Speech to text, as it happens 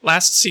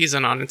Last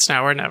season on It's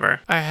Now or Never,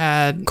 I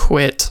had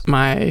quit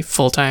my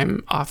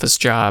full-time office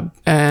job,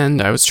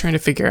 and I was trying to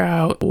figure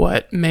out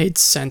what made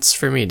sense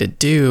for me to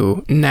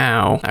do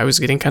now. I was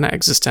getting kind of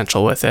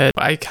existential with it.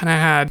 I kind of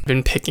had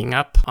been picking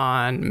up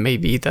on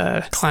maybe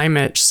the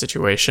climate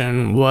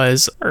situation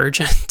was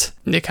urgent.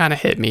 It kind of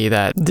hit me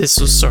that this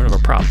was sort of a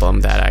problem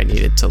that I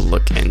needed to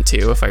look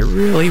into if I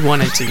really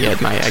wanted to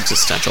get my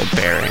existential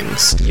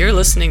bearings. You're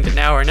listening to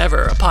Now or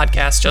Never, a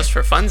podcast just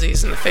for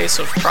funsies in the face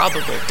of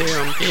probable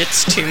doom.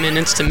 It's 2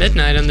 minutes to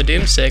midnight on the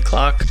doomsday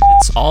clock.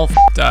 It's all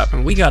f***ed up,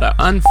 and we gotta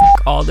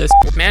unfuck all this.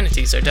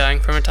 Manatees are dying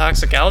from a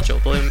toxic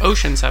algal bloom.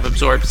 Oceans have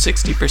absorbed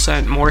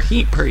 60% more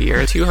heat per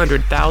year.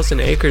 200,000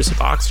 acres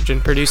of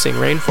oxygen-producing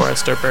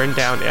rainforest are burned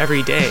down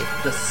every day.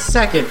 The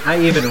second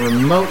I even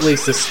remotely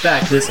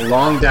suspect this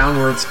long downward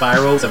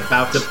spiral is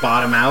about to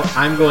bottom out,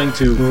 I'm going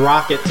to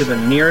rocket to the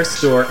nearest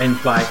store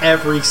and buy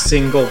every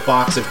single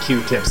box of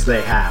Q-tips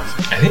they have.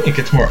 I think it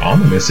gets more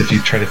ominous if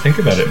you try to think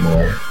about it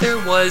more. There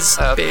was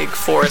a big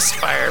forest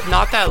fire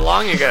not that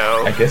long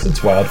ago. I guess it's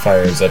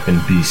wildfires up in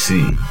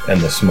BC, and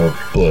the smoke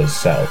blows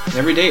south.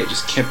 Every day it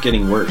just kept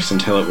getting worse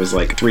until it was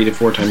like 3 to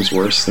 4 times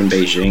worse than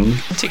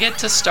Beijing. To get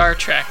to Star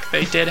Trek,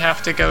 they did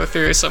have to go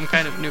through some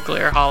kind of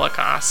nuclear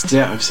holocaust.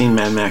 Yeah, I've seen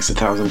Mad Max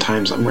 1,000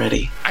 times. I'm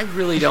ready. I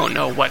really don't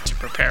know what to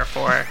prepare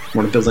for.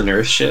 Want to build an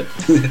Earth ship?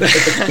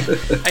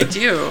 I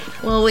do.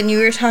 Well, when you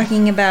were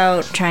talking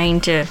about trying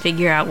to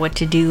figure out what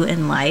to do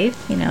in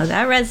life,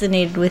 that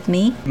resonated with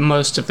me.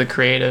 Most of the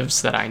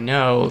creatives that I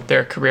know,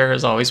 their career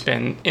has always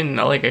been in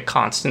a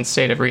constant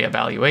state of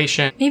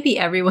reevaluation. Maybe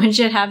everyone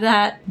should have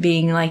that,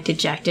 being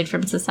dejected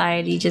from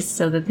society just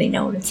so that they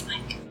know what it's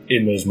like.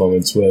 In those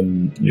moments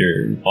when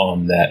you're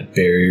on that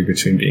barrier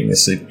between being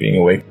asleep and being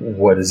awake,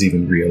 what is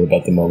even real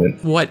about the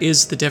moment? What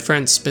is the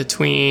difference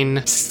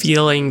between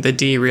feeling the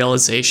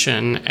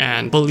derealization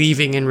and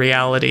believing in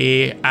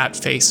reality at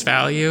face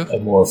value? A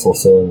more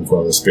fulfilling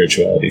form of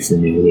spirituality for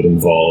me would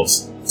involve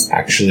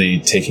actually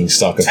taking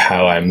stock of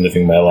how I'm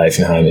living my life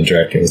and how I'm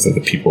interacting with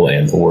other people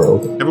and the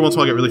world. Every once in a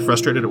while I get really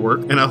frustrated at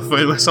work, and I'll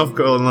find myself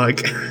going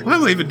why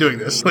am I even doing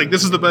this?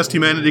 This is the best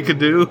humanity could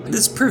do.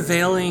 This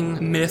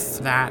prevailing myth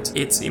that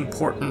it's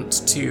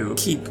important to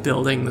keep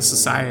building the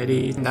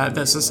society, that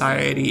the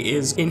society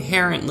is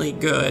inherently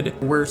good,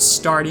 we're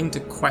starting to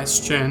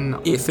question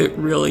if it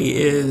really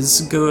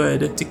is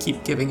good to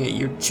keep giving it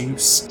your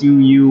juice. Do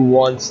you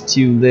want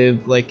to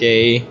live like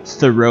a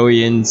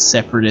Thoreauian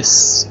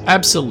separatist?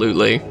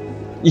 Absolutely.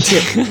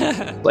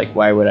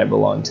 Why would I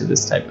belong to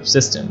this type of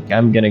system?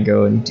 I'm gonna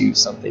go and do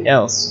something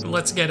else.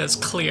 Let's get as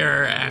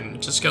clear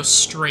and just go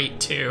straight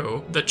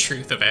to the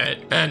truth of it.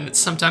 And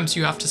sometimes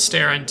you have to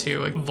stare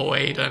into a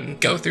void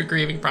and go through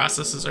grieving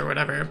processes or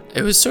whatever.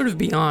 It was sort of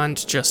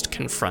beyond just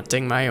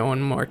confronting my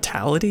own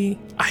mortality.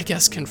 I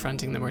guess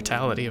confronting the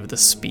mortality of the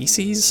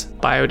species.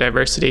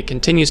 Biodiversity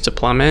continues to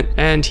plummet,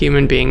 and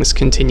human beings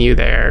continue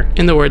there.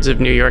 In the words of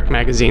New York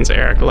Magazine's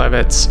Eric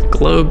Levitz,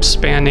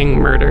 globe-spanning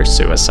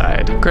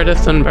murder-suicide. Greta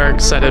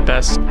Thunberg said it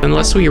best,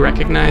 unless we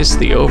recognize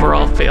the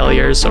overall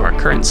failures of our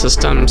current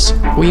systems,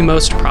 we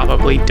most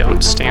probably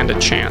don't stand a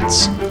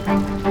chance.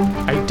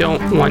 I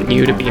don't want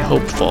you to be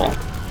hopeful.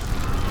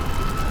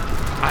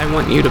 I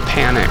want you to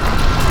panic.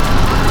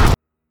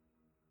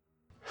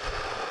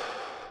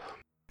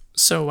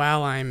 So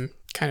while I'm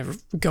kind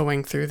of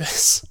going through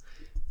this,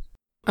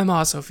 I'm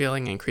also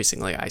feeling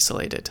increasingly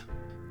isolated.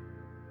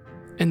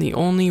 And the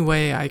only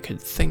way I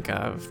could think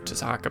of to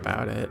talk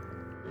about it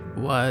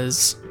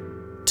was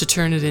to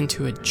turn it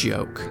into a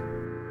joke.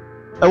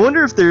 I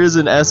wonder if there is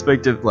an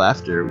aspect of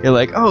laughter. You're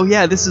like, oh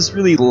yeah, this is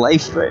really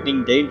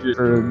life-threatening danger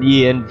for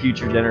me and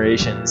future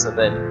generations. And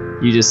then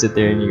you just sit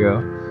there and you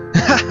go,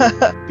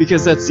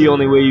 because that's the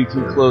only way you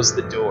can close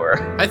the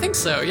door. I think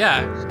so,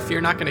 yeah. If you're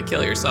not going to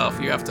kill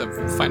yourself, you have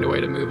to find a way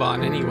to move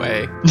on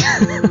anyway. Here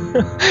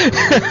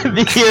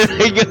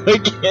I go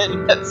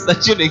again. That's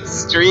such an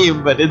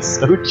extreme, but it's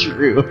so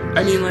true.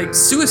 I mean,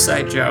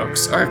 suicide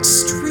jokes are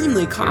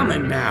extremely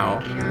common now.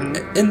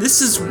 And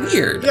this is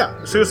weird.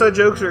 Yeah, suicide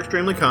jokes are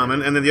extremely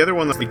common. And then the other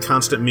one, the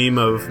constant meme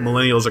of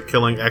millennials are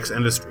killing X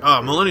industry.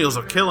 Millennials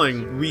are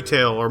killing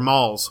retail or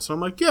malls. So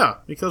I'm like, yeah,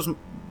 because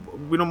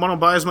we don't want to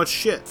buy as much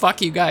shit.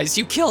 Fuck you guys,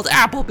 you killed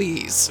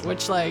Applebee's,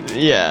 which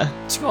yeah.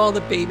 To all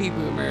the baby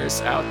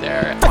boomers out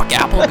there, fuck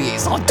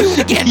Applebee's, I'll do it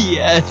again.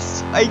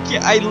 Yes,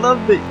 I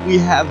love that we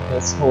have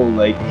this whole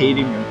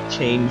hating of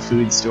chain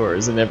food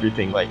stores and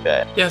everything like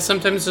that. Yeah,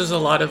 sometimes there's a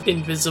lot of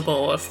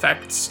invisible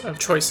effects of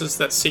choices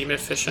that seem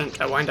efficient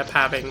that wind up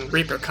having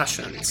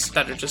repercussions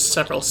that are just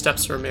several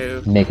steps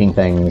removed. Making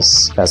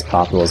things as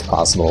profitable as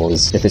possible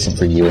is efficient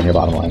for you and your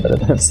bottom line, but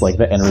it's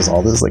the end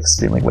result is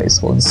extremely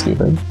wasteful and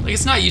stupid.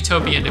 It's not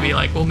utopian to be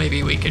well,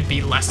 maybe we could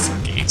be less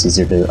sucky. It's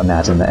easier to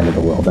imagine the end of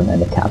the world than the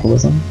end of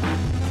capitalism.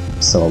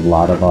 So a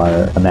lot of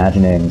our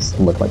imaginings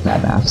look like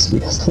Mad Max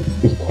because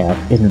we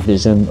can't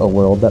envision a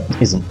world that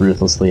isn't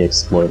ruthlessly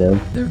exploitive.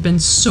 There have been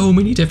so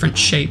many different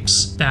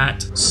shapes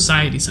that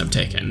societies have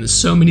taken. There's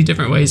so many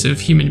different ways of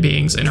human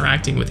beings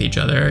interacting with each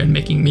other and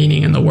making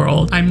meaning in the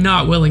world. I'm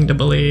not willing to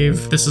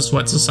believe this is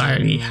what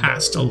society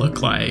has to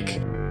look like.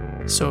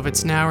 So if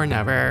it's now or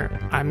never,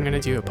 I'm gonna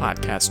do a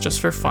podcast just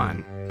for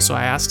fun. So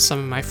I asked some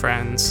of my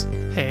friends,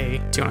 hey,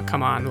 do you want to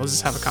come on? We'll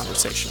just have a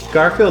conversation.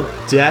 Garfield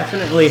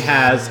definitely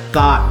has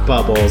thought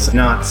bubbles,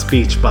 not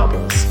speech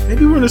bubbles.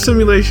 Maybe we're in a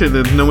simulation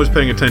and no one's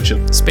paying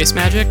attention. Space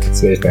magic?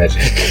 Space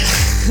magic.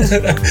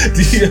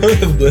 Do you know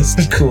the list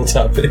of cool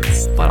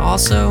topics? But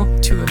also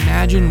to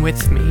imagine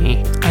with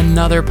me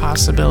another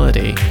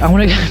possibility. I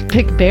want to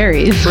pick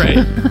berries. Right.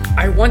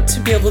 I want to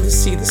be able to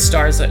see the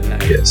stars at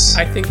night. Yes.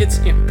 I think it's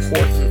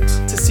important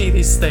to see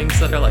these things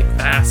that are like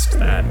vast,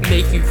 that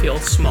make you feel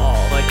small,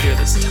 like you're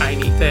this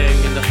tiny thing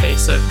in the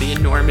face of the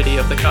enormity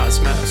of the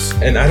cosmos.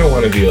 And I don't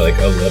want to be like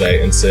a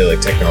Luddite and say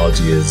like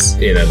technology is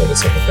in and of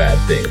itself a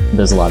bad thing.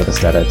 There's a lot of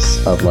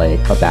aesthetics of like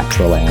a back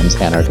to the lands,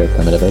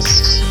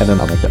 anarcho-primitivists, and then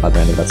on like the other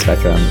end of that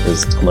spectrum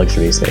is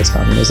luxury space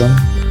communism.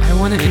 I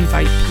want to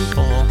invite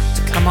people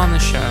to come on the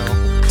show,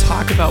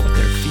 talk about what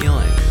they're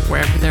feeling,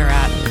 wherever they're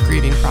at in the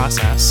grieving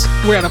process.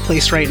 We're at a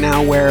place right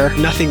now where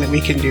nothing that we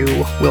can do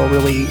will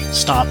really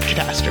stop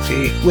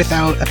catastrophe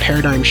without a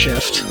paradigm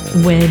shift.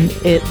 When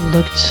it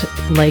looked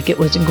like it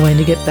wasn't going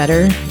to get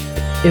better,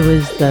 it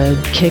was the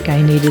kick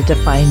I needed to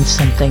find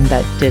something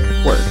that did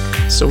work.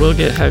 So we'll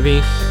get heavy,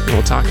 and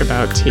we'll talk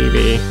about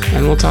TV,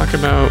 and we'll talk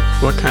about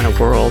what kind of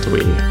world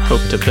we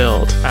hope to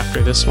build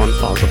after this one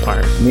falls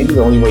apart. Maybe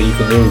the only way you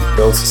can really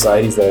build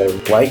societies that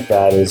are like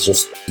that is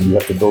just you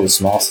have to build a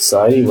small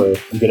society where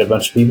you get a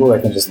bunch of people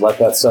that can just let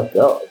that stuff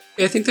go.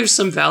 I think there's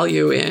some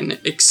value in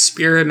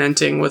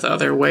experimenting with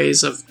other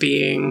ways of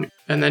being,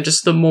 and then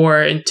just the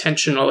more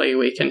intentionally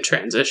we can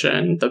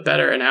transition, the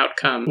better an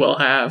outcome we'll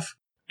have.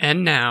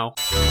 And now...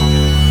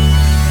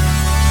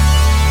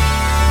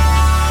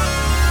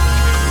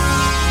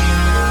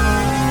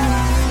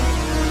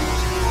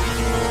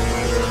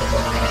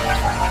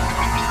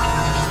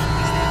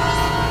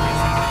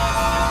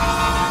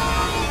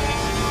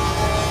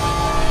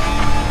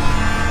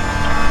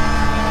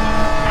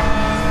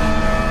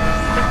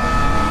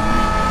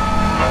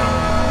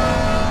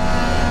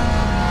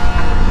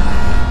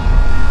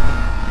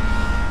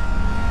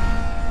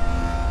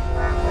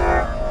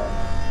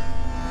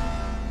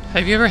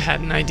 Have you ever had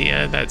an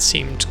idea that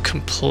seemed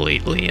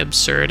completely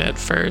absurd at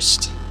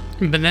first,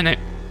 but then it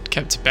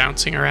kept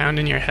bouncing around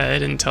in your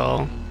head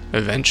until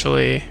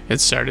eventually it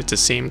started to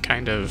seem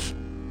kind of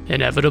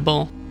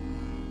inevitable?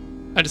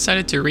 I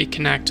decided to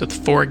reconnect with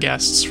 4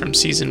 guests from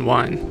season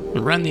 1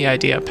 and run the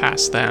idea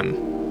past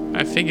them.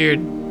 I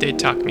figured they'd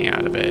talk me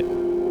out of it.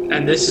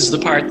 And this is the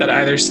part that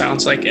either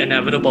sounds like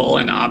inevitable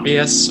and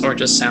obvious or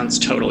just sounds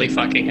totally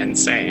fucking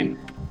insane.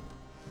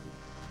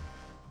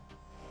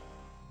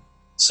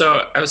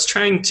 So I was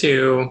trying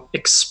to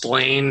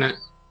explain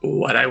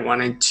what I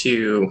wanted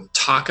to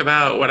talk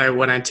about, what I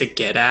wanted to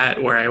get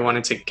at, where I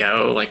wanted to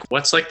go. Like,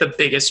 what's like the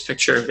biggest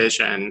picture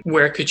vision?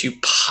 Where could you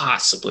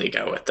possibly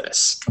go with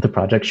this? The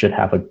project should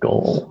have a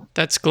goal.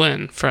 That's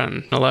Glenn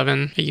from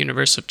 11, a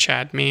universe of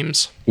Chad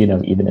memes. You know,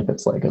 even if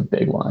it's like a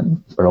big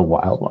one or a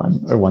wild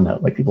one or one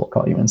that like people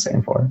call you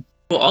insane for.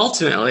 Well,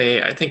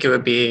 ultimately, I think it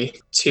would be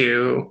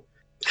to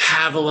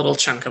have a little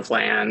chunk of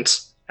land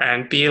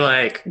and be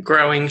like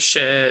growing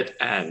shit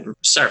and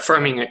start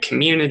forming a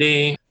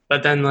community,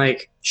 but then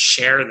like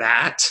share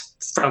that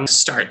from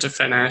start to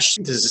finish.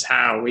 This is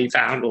how we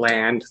found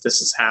land. This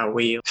is how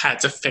we had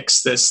to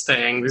fix this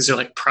thing. These are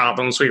like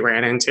problems we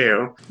ran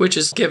into, which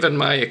is, given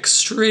my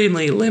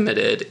extremely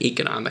limited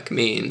economic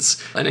means,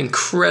 an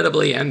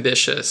incredibly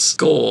ambitious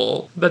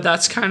goal. But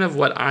that's kind of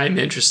what I'm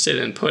interested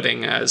in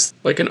putting as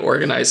like an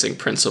organizing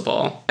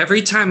principle.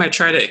 Every time I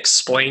try to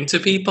explain to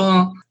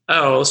people,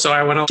 oh, so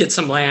I want to get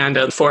some land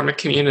and form a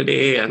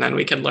community, and then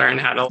we can learn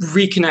how to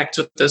reconnect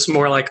with this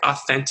more like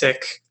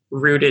authentic,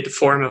 rooted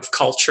form of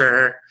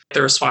culture.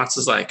 The response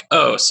is like,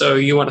 oh, so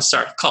you want to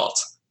start a cult.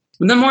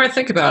 And the more I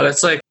think about it,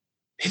 it's like,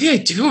 maybe I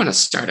do want to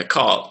start a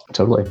cult.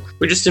 Totally.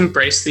 We just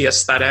embrace the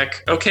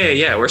aesthetic. Okay,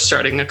 yeah, we're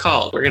starting a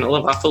cult. We're going to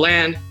live off the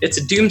land. It's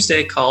a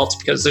doomsday cult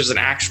because there's an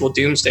actual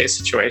doomsday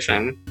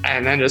situation.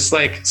 And then just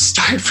like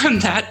start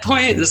from that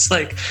point. It's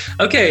like,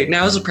 okay,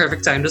 now is the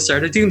perfect time to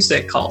start a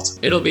doomsday cult.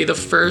 It'll be the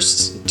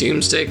first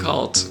doomsday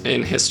cult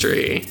in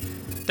history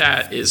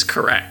that is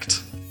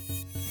correct.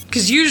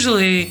 Because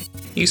usually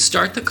you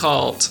start the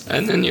cult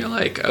and then you're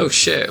like, oh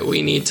shit,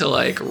 we need to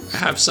like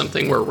have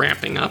something we're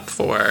ramping up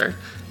for.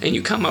 And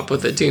you come up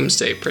with a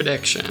doomsday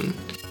prediction.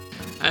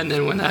 And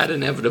then when that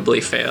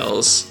inevitably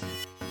fails,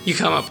 you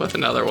come up with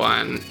another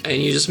one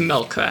and you just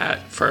milk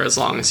that for as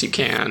long as you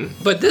can.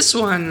 But this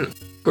one,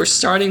 we're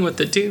starting with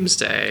the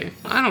doomsday.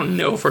 I don't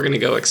know if we're going to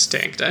go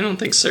extinct. I don't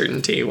think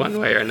certainty one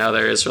way or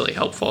another is really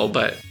helpful,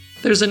 but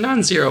there's a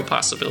non-zero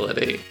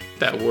possibility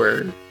that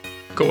we're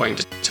going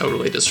to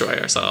totally destroy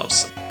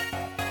ourselves.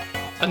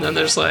 And then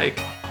there's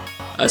like,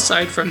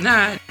 aside from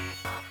that,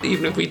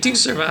 even if we do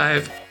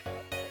survive,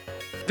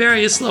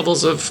 various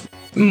levels of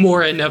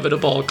more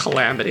inevitable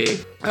calamity.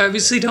 I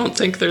obviously don't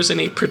think there's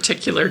any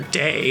particular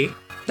day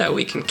that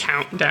we can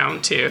count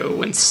down to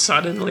when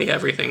suddenly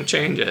everything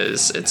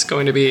changes. It's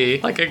going to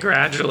be like a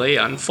gradually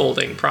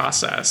unfolding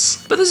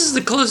process. But this is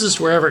the closest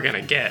we're ever going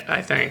to get,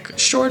 I think.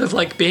 Short of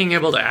like being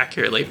able to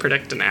accurately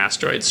predict an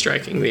asteroid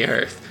striking the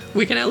Earth,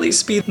 we can at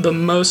least be the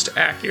most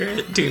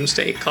accurate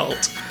doomsday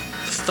cult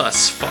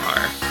thus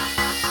far.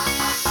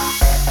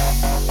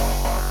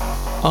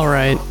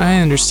 Alright, I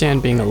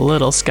understand being a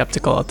little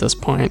skeptical at this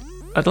point.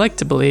 I'd like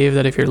to believe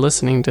that if you're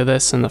listening to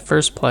this in the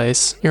first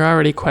place, you're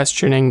already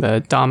questioning the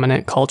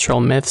dominant cultural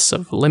myths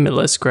of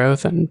limitless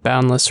growth and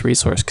boundless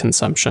resource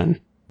consumption.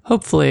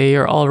 Hopefully,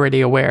 you're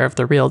already aware of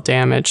the real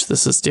damage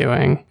this is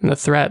doing and the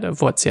threat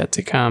of what's yet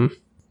to come.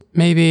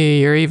 Maybe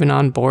you're even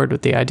on board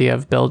with the idea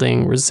of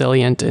building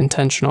resilient,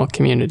 intentional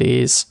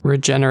communities,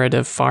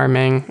 regenerative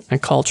farming,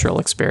 and cultural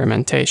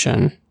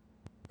experimentation.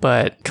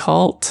 But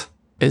cult?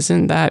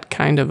 Isn't that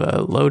kind of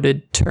a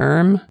loaded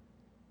term?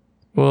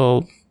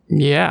 Well,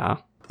 yeah.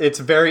 It's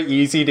very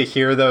easy to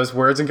hear those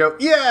words and go,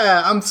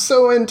 yeah, I'm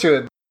so into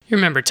it. You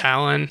remember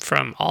Talon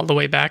from all the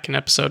way back in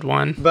episode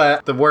 1?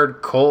 But the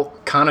word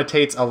cult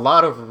connotates a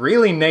lot of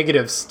really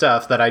negative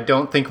stuff that I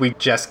don't think we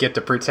just get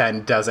to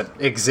pretend doesn't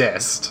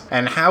exist.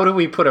 And how do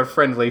we put a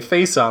friendly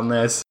face on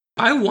this?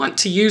 I want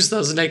to use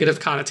those negative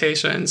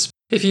connotations.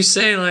 If you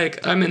say,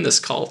 like, I'm in this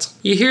cult,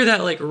 you hear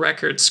that, like,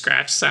 record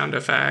scratch sound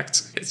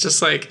effect. It's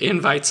just, like,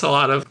 invites a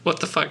lot of, what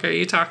the fuck are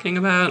you talking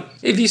about?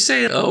 If you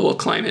say, oh, well,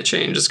 climate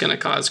change is going to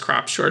cause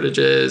crop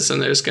shortages, and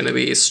there's going to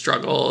be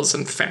struggles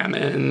and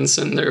famines,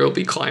 and there will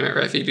be climate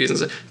refugees, and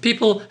stuff,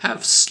 people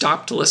have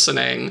stopped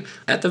listening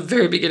at the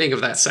very beginning of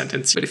that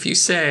sentence. But if you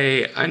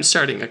say, I'm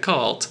starting a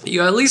cult,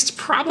 you at least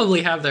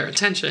probably have their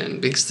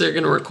attention, because they're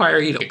going to require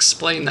you to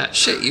explain that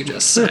shit you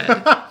just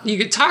said. You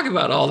could talk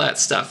about all that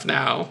stuff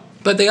now.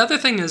 But the other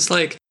thing is,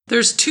 like,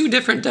 there's two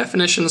different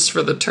definitions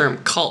for the term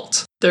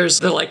cult. There's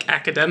the, like,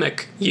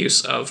 academic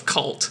use of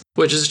cult,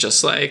 which is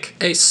just, like,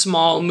 a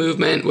small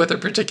movement with a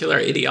particular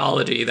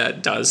ideology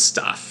that does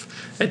stuff.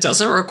 It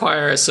doesn't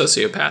require a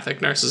sociopathic,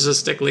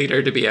 narcissistic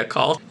leader to be a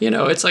cult. You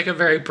know, it's, like, a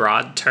very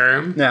broad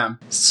term. Yeah.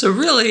 So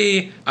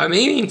really, I'm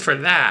aiming for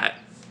that,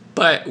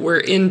 but we're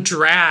in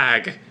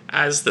drag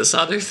as this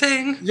other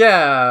thing.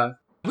 Yeah.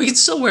 We can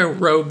still wear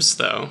robes,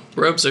 though.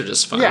 Robes are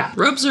just fun. Yeah.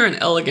 Robes are an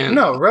elegant...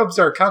 No, robes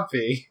are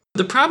comfy.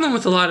 The problem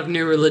with a lot of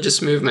new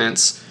religious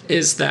movements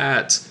is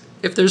that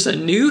if there's a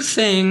new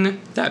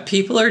thing that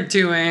people are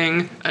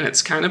doing and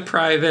it's kind of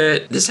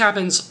private, this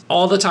happens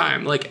all the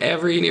time. Like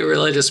every new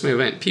religious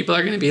movement, people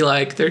are going to be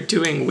like, they're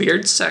doing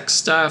weird sex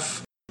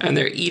stuff and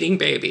they're eating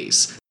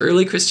babies.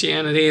 Early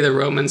Christianity, the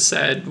Romans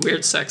said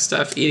weird sex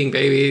stuff, eating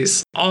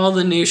babies. All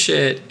the new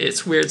shit,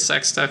 it's weird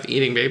sex stuff,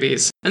 eating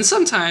babies. And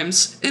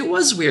sometimes it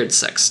was weird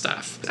sex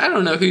stuff. I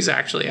don't know who's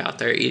actually out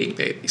there eating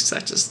babies.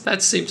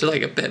 That seems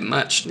like a bit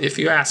much if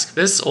you ask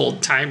this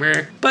old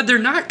timer. But they're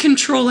not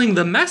controlling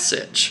the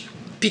message.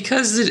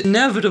 Because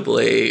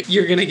inevitably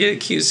you're gonna get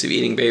accused of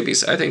eating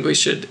babies. I think we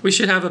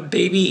should have a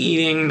baby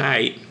eating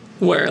night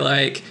where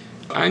like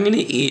I'm gonna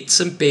eat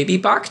some baby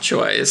bok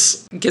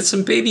choys, get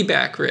some baby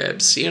back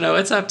ribs, you know,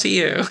 it's up to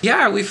you.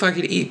 Yeah, we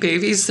fucking eat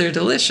babies, they're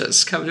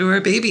delicious. Come to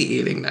our baby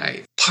eating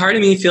night. Part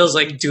of me feels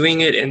like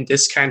doing it in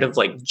this kind of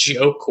like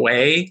joke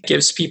way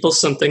gives people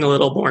something a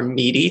little more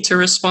meaty to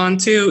respond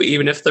to,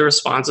 even if the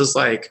response is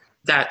like,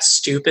 that's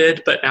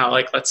stupid, but now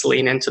like let's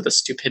lean into the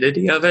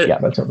stupidity of it. Yeah,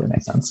 that totally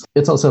makes sense.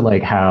 It's also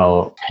like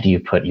how do you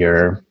put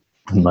your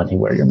money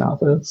where your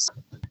mouth is?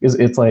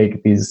 It's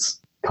like these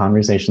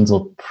conversations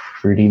will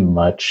pretty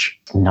much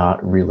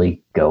not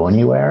really go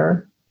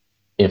anywhere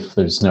if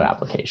there's no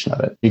application of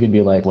it. You could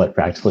be like, what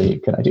practically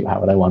can I do? How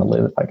would I want to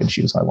live if I could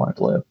choose how I wanted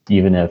to live?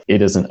 Even if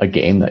it isn't a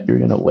game that you're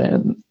going to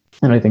win.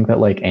 And I think that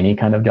like any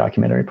kind of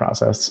documentary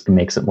process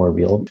makes it more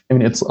real. I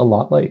mean, it's a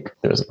lot like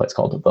there was a place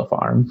called The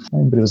Farm,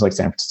 but it was like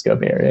San Francisco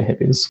Bay Area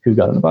hippies who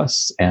got on a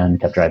bus and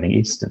kept driving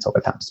east until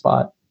they found a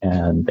spot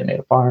and they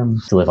made a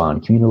farm to live on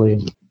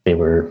communally. They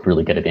were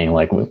really good at being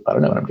like, I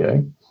don't know what I'm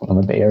doing. I'm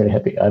a Bay Area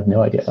hippie. I have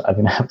no idea. I'm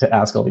going to have to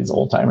ask all these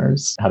old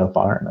timers how to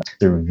farm.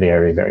 They're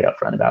very, very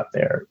upfront about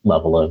their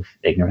level of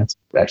ignorance.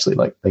 Actually,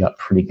 like they got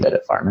pretty good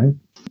at farming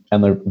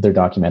and they're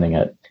documenting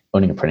it.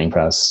 Owning a printing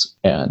press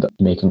and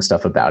making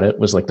stuff about it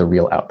was like the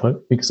real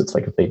output, because it's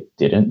like if they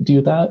didn't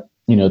do that,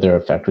 you know, their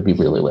effect would be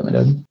really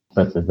limited.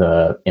 But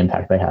the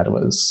impact they had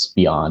was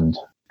beyond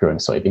growing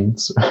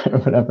soybeans or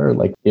whatever.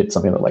 Like it's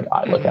something that like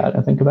I look at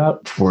and think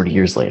about 40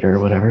 years later or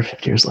whatever,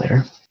 50 years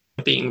later.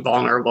 Being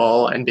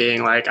vulnerable and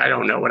being like, I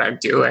don't know what I'm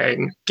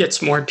doing,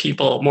 gets more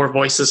people, more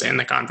voices in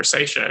the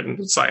conversation.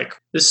 It's like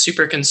this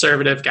super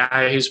conservative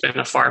guy who's been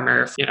a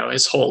farmer, you know,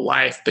 his whole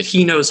life, but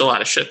he knows a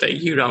lot of shit that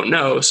you don't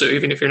know. So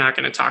even if you're not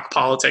going to talk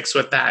politics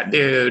with that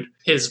dude,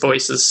 his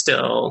voice is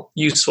still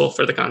useful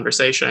for the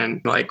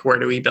conversation. Like, where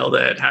do we build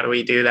it? How do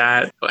we do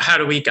that? How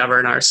do we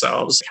govern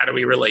ourselves? How do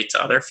we relate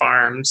to other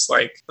farms?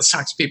 Like, let's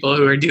talk to people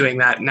who are doing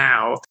that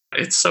now.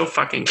 It's so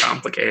fucking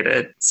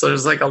complicated. So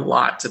there's like a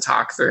lot to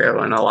talk through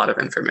and a lot of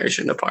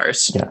information to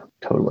parse. Yeah,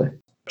 totally.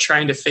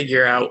 trying to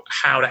figure out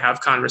how to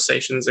have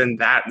conversations in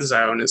that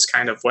zone is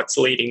kind of what's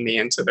leading me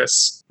into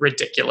this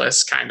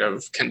ridiculous kind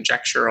of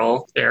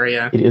conjectural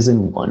area. It is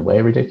in one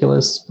way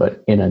ridiculous,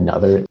 but in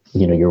another,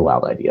 your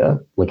wild idea,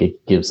 like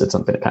it gives it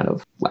something to kind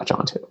of latch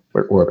onto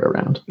or orbit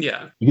around.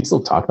 Yeah. You can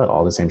still talk about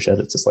all the same shit.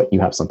 It's just like you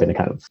have something to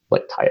kind of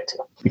like tie it to.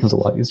 It becomes a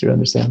lot easier to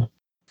understand.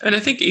 And I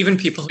think even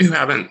people who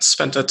haven't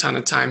spent a ton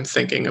of time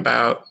thinking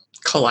about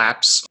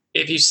collapse,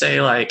 if you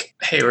say like,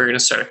 hey, we're going to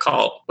start a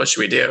cult, what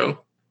should we do?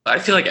 I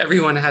feel like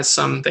everyone has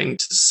something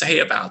to say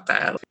about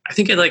that. I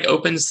think it like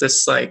opens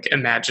this like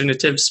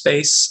imaginative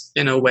space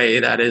in a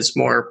way that is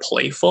more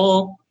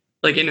playful.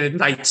 Like it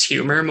invites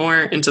humor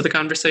more into the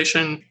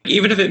conversation.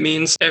 Even if it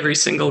means every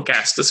single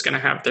guest is going to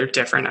have their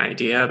different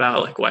idea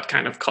about like what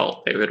kind of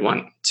cult they would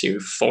want to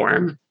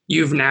form.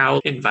 You've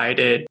now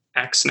invited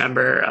X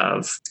number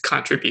of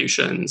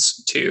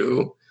contributions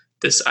to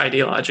this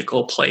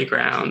ideological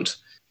playground.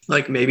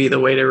 Like maybe the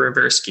way to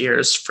reverse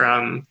gears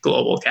from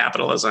global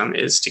capitalism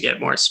is to get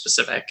more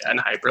specific and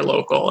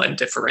hyperlocal and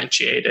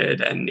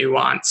differentiated and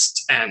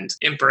nuanced and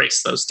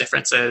embrace those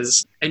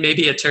differences. And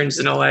maybe it turns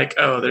into like,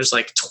 oh, there's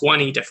like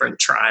 20 different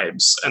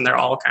tribes and they're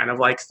all kind of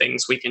like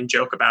things we can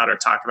joke about or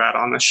talk about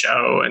on the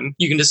show. And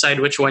you can decide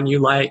which one you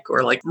like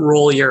or like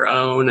roll your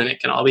own, and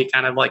it can all be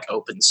kind of like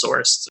open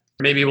sourced.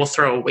 Maybe we'll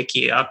throw a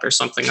wiki up or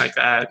something like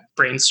that,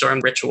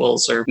 brainstorm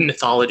rituals or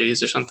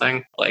mythologies or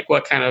something. Like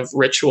what kind of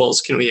rituals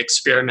can we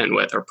experiment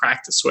with or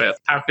practice with?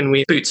 How can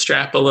we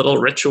bootstrap a little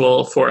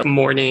ritual for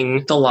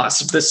mourning the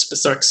loss of this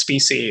specific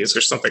species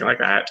or something like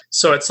that?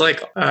 So it's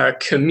like a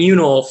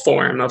communal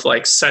form of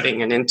like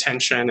setting an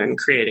intention and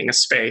creating a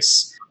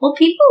space. Well,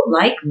 people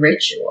like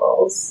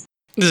rituals.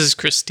 This is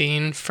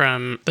Christine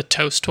from the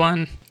Toast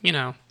one,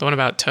 the one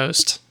about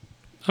toast,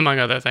 among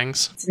other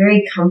things. It's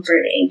very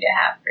comforting to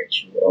have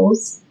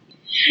rituals.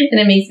 And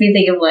it makes me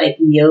think of like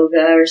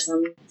yoga or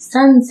some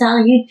sun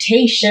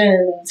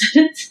salutations.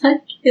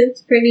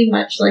 It's pretty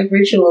much like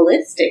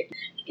ritualistic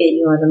to get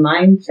you on the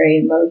mind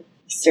frame of a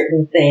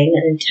certain thing,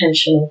 an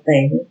intentional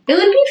thing. It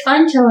would be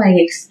fun to like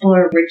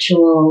explore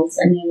rituals.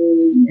 I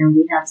mean,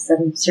 we have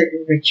some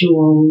certain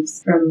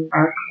rituals from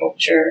our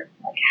culture,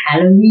 like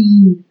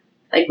Halloween.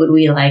 Like, would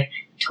we like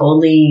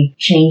totally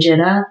change it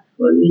up?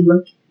 Would we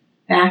look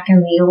back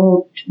on the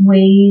old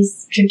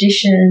ways,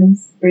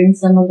 traditions, bring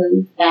some of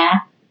those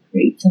back,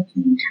 create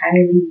something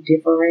entirely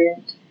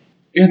different?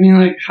 I mean,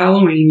 like,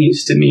 Halloween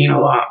used to mean a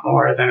lot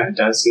more than it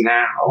does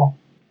now.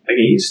 Like,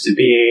 it used to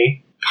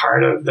be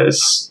part of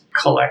this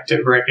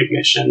collective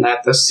recognition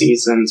that the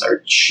seasons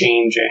are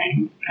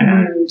changing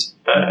and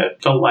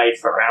the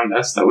life around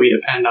us that we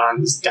depend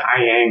on is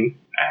dying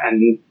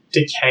and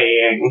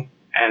decaying,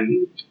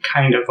 and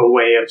kind of a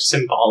way of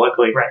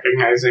symbolically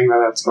recognizing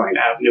that that's going to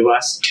happen to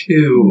us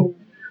too.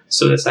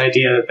 So this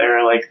idea that there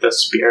are like the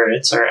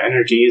spirits or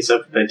energies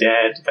of the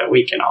dead that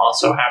we can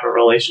also have a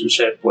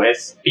relationship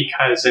with,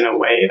 because in a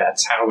way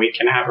that's how we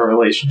can have a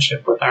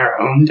relationship with our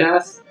own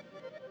death.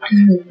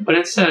 But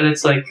instead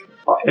it's like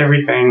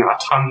everything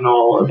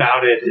autumnal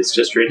about it is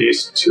just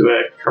reduced to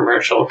a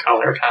commercial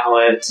color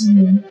palette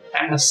and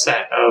a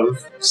set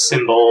of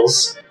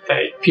symbols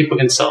that people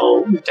can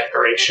sell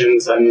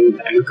decorations and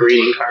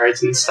greeting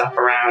cards and stuff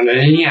around.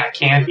 And yeah,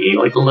 candy,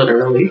 like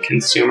literally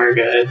consumer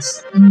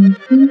goods.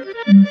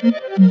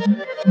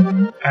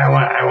 I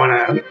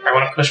want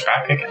to push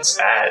back against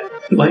that.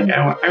 Like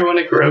I want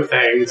to grow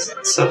things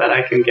so that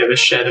I can give a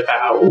shit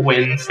about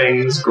when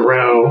things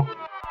grow.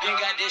 You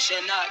got this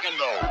shit knocking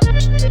though.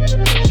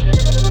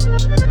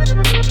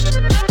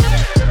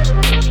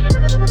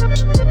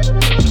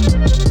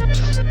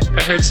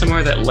 I heard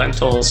somewhere that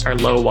lentils are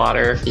low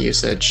water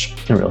usage.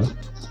 Oh, really?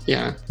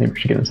 Yeah. Maybe we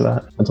should get into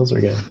that. Lentils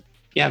are good.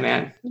 Yeah,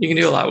 man. You can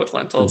do a lot with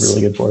lentils. They're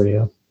really good for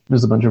you.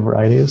 There's a bunch of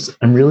varieties.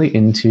 I'm really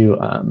into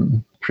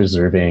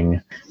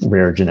preserving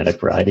rare genetic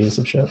varieties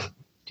of shit.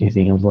 Do you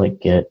think able to like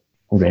get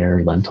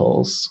rare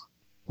lentils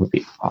would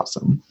be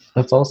awesome.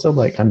 That's also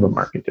like kind of a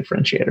market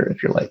differentiator.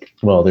 If you're like,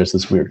 well, there's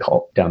this weird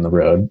cult down the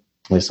road.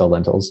 They sell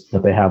lentils,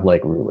 but they have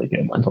like really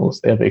good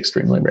lentils. They have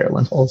extremely rare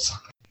lentils.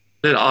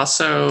 It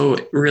also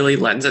really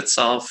lends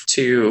itself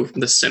to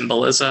the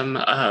symbolism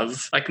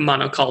of like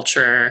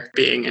monoculture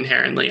being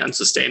inherently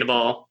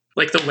unsustainable.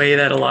 Like the way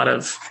that a lot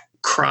of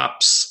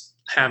crops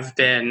have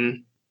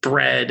been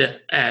bred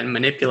and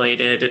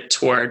manipulated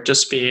toward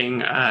just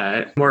being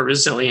more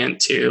resilient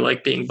to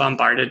like being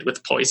bombarded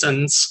with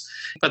poisons.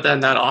 But then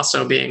that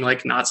also being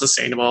like not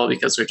sustainable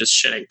because we're just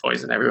shitting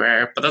poison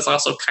everywhere. But that's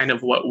also kind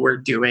of what we're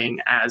doing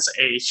as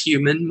a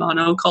human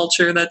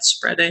monoculture that's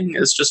spreading,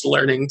 is just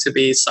learning to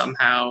be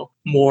somehow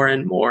more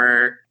and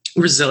more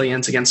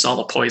resilient against all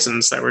the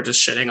poisons that we're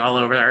just shitting all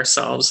over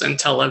ourselves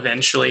until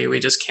eventually we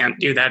just can't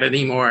do that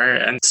anymore.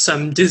 And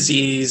some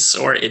disease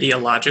or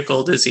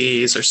ideological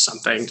disease or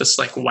something just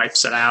like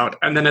wipes it out.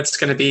 And then it's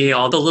going to be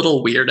all the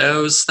little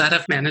weirdos that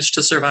have managed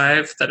to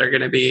survive that are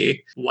going to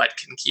be what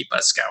can keep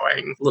us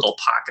going. Little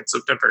pockets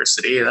of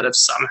diversity that have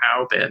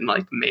somehow been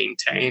like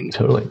maintained.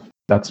 Totally.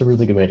 That's a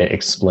really good way to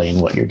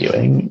explain what you're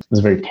doing. It's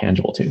very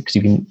tangible too, because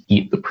you can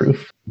eat the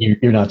proof.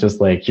 You're not just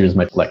like, here's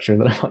my lecture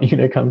that I want you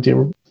to come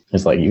to.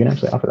 It's like, you can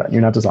actually offer that.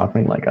 You're not just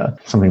offering like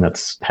something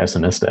that's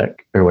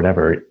pessimistic or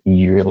whatever.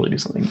 You're able to do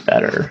something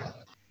better.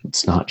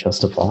 It's not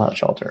just a fallout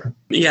shelter.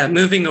 Yeah,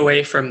 moving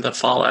away from the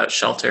fallout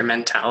shelter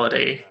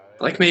mentality.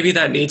 Like maybe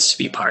that needs to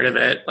be part of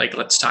it. Like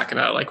let's talk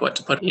about like what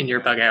to put in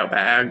your bug out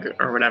bag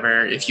or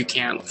whatever if you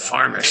can't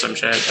farm or some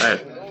shit.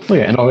 But well,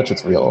 yeah, and all that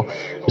shit's real.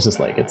 It's just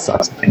like, it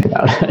sucks to think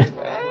about it.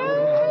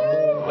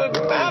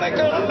 Everybody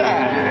gonna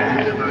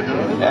die.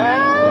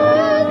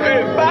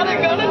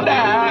 Everybody gonna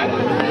die.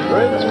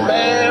 Rich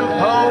man,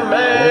 poor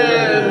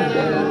man,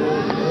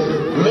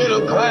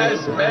 middle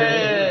class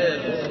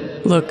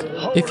man. Look,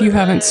 if you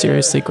haven't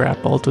seriously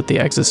grappled with the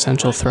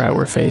existential threat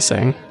we're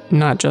facing,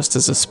 not just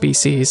as a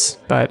species,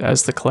 but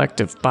as the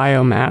collective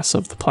biomass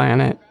of the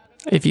planet,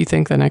 if you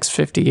think the next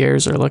 50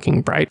 years are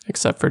looking bright,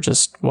 except for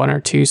just 1 or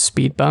 2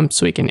 speed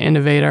bumps we can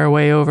innovate our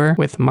way over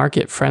with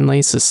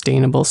market-friendly,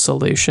 sustainable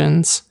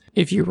solutions,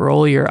 if you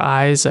roll your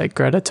eyes at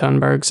Greta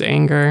Thunberg's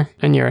anger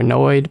and you're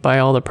annoyed by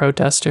all the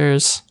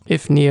protesters,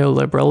 if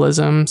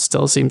neoliberalism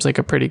still seems like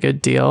a pretty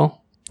good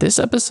deal, this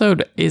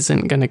episode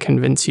isn't going to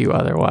convince you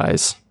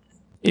otherwise.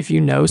 If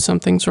you know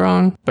something's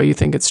wrong, but you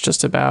think it's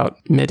just about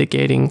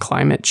mitigating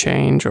climate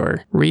change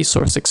or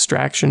resource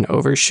extraction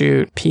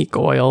overshoot, peak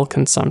oil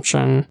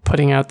consumption,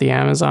 putting out the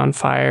Amazon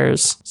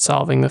fires,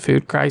 solving the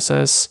food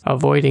crisis,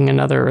 avoiding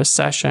another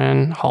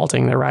recession,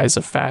 halting the rise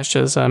of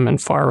fascism and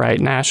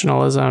far-right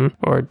nationalism,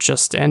 or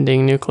just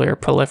ending nuclear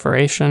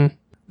proliferation,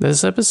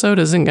 this episode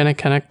isn't going to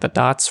connect the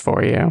dots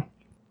for you.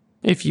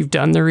 If you've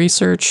done the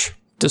research,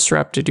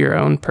 disrupted your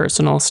own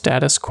personal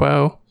status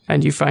quo,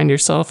 and you find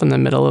yourself in the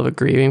middle of a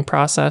grieving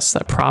process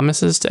that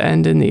promises to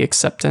end in the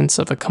acceptance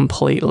of a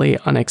completely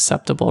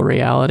unacceptable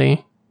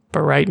reality,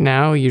 but right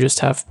now you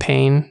just have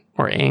pain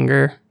or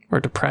anger or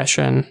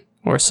depression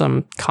or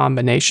some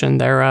combination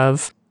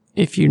thereof,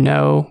 if you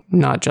know,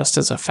 not just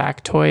as a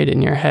factoid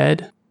in your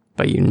head,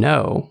 but you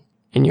know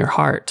in your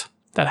heart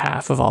that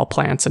half of all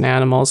plants and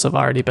animals have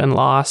already been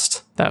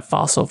lost, that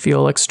fossil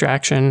fuel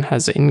extraction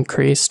has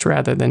increased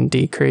rather than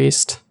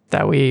decreased,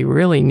 that we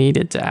really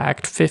needed to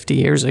act 50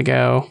 years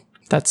ago,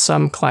 that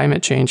some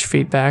climate change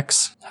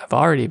feedbacks have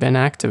already been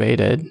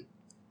activated,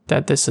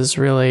 that this is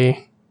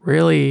really,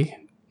 really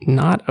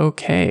not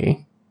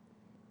okay.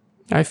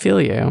 I feel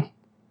you.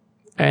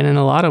 And in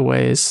a lot of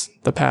ways,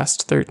 the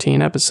past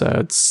 13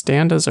 episodes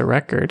stand as a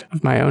record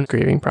of my own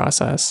grieving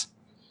process.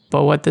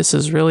 But what this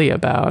is really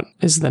about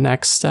is the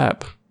next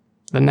step,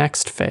 the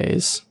next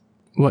phase,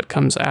 what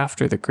comes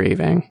after the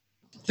grieving.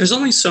 There's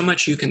only so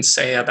much you can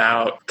say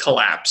about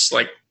collapse,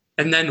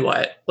 and then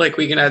what?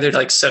 We can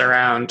either sit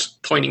around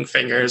pointing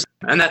fingers,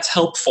 and that's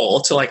helpful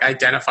to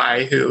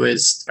identify who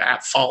is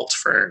at fault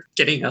for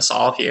getting us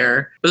all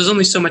here. But there's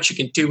only so much you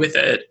can do with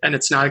it, and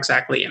it's not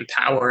exactly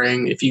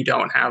empowering if you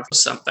don't have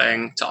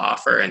something to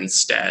offer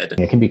instead.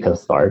 It can be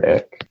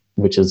cathartic,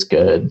 which is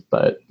good,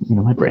 but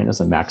my brain is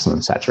a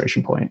maximum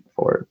saturation point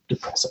for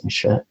depressing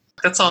shit.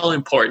 That's all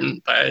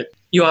important, but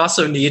you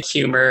also need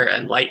humor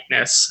and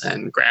lightness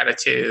and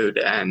gratitude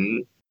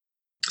and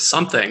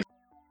something.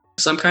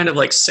 Some kind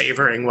of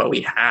savoring what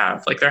we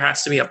have. There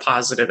has to be a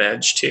positive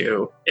edge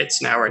to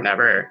it's now or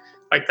never.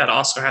 That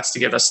also has to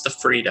give us the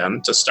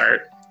freedom to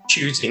start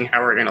choosing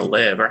how we're going to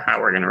live or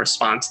how we're going to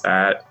respond to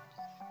that.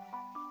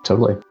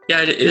 Totally.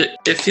 Yeah,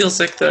 it feels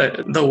like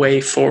the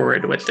way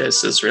forward with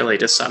this is really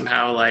to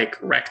somehow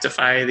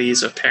rectify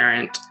these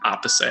apparent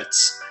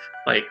opposites.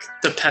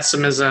 The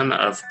pessimism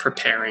of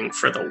preparing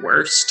for the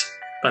worst,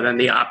 but then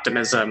the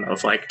optimism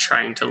of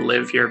trying to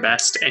live your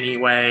best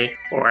anyway,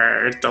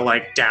 or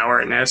the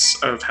dourness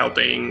of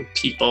helping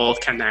people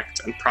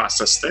connect and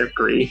process their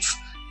grief,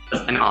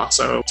 and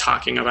also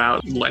talking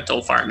about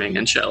lentil farming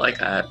and shit like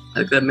that,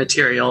 the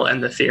material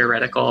and the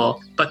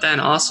theoretical, but then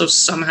also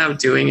somehow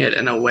doing it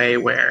in a way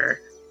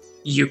where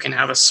you can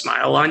have a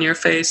smile on your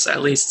face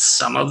at least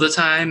some of the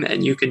time,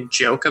 and you can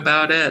joke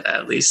about it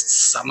at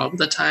least some of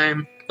the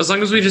time, as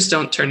long as we just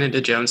don't turn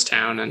into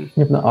Jonestown. And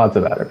the odds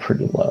of that are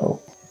pretty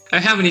low.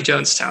 How many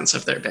Jonestowns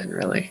have there been,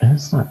 really?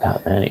 It's not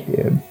that many,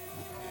 dude.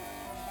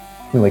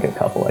 A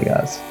couple, I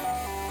guess.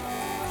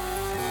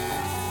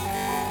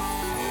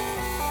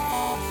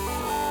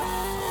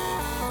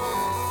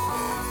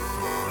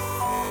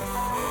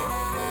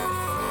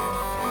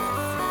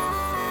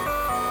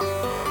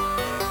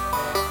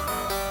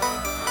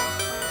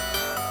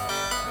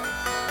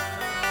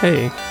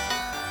 Hey,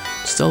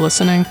 still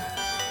listening?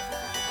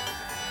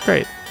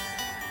 Great.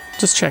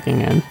 Just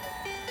checking in.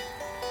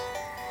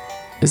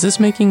 Is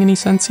this making any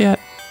sense yet?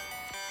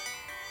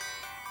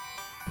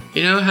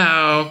 You know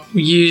how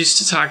we used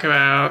to talk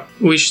about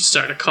we should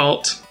start a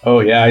cult? Oh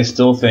yeah, I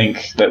still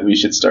think that we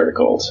should start a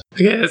cult.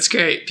 Okay, that's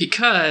great,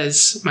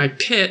 because my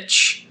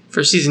pitch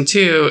for season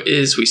 2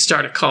 is we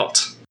start a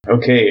cult.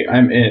 Okay,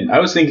 I'm in. I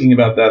was thinking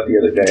about that the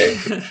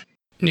other day.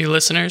 New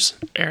listeners,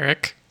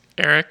 Eric,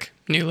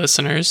 new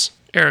listeners.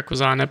 Eric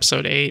was on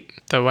episode 8,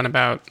 the one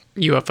about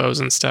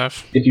UFOs and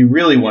stuff. If you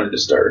really wanted to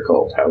start a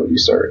cult, how would you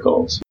start a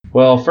cult?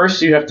 Well,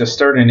 first you have to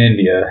start in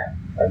India,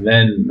 and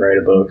then write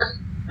a book,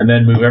 and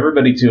then move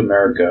everybody to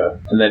America,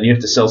 and then you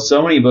have to sell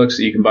so many books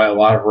that you can buy a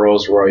lot of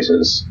Rolls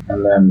Royces,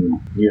 and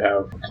then you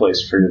have a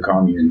place for your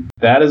commune.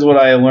 That is what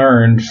I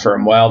learned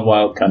from Wild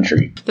Wild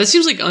Country. That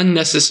seems like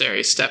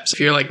unnecessary steps if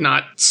you're like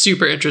not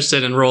super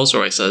interested in Rolls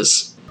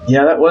Royces.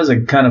 Yeah, that was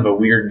a kind of a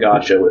weird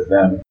gotcha with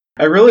them.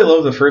 I really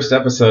love the first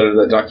episode of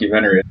that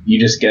documentary. You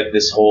just get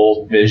this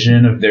whole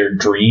vision of their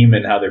dream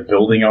and how they're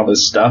building all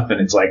this stuff, and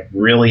it's like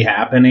really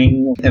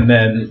happening, and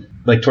then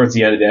like towards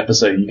the end of the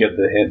episode you get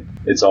the hint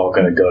it's all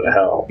gonna go to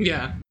hell.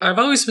 Yeah. I've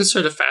always been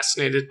sort of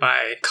fascinated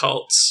by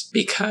cults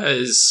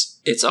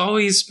because it's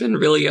always been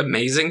really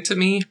amazing to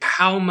me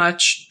how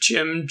much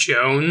Jim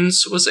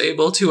Jones was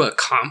able to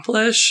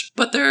accomplish,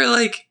 but they're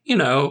like, you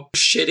know,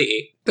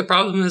 shitty. The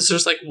problem is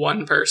there's like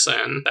one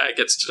person that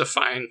gets to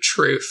define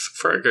truth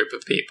for a group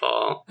of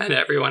people, and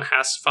everyone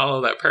has to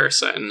follow that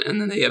person, and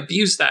then they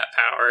abuse that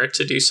power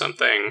to do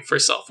something for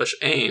selfish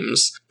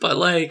aims. But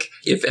like,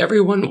 if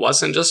everyone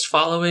wasn't just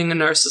following a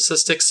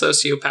narcissistic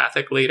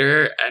sociopathic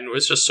leader and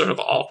was just sort of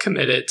all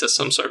committed to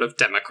some sort of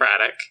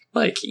democratic,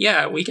 like,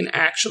 yeah, we can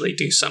actually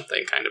do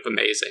something kind of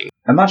amazing.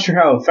 I'm not sure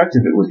how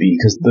effective it would be,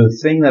 because the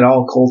thing that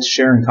all cults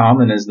share in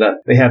common is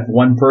that they have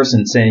one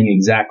person saying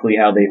exactly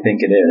how they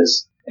think it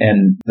is.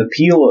 And the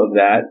appeal of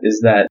that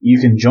is that you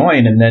can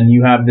join and then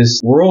you have this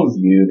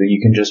worldview that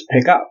you can just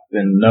pick up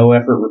and no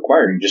effort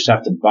required. You just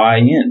have to buy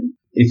in.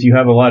 If you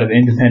have a lot of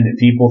independent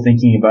people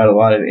thinking about a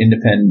lot of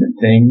independent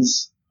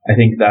things, I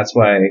think that's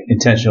why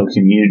intentional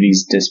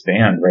communities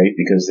disband, right?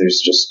 Because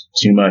there's just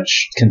too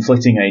much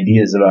conflicting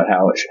ideas about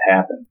how it should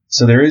happen.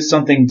 So there is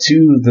something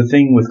to the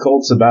thing with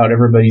cults about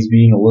everybody's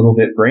being a little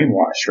bit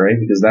brainwashed, right?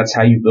 Because that's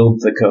how you build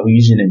the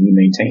cohesion and you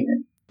maintain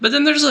it. But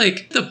then there's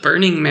like the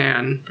Burning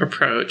Man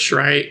approach,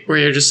 right? Where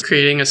you're just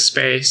creating a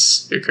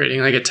space, you're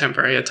creating like a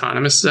temporary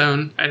autonomous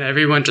zone, and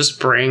everyone just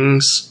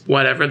brings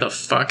whatever the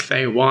fuck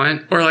they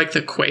want. Or like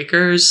the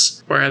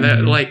Quakers, where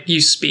like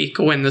you speak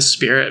when the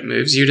spirit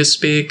moves you to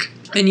speak.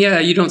 And yeah,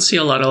 you don't see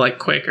a lot of like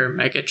Quaker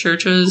mega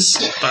churches,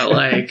 but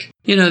like,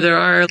 you know, there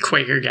are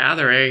Quaker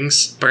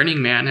gatherings.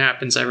 Burning Man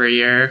happens every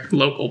year.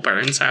 Local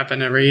burns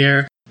happen every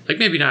year. Like,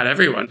 maybe not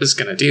everyone is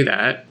going to do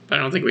that, but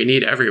I don't think we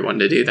need everyone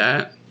to do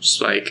that. Just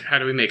like, how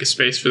do we make a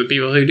space for the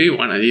people who do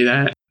want to do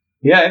that?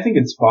 Yeah, I think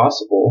it's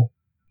possible.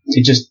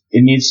 It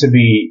needs to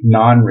be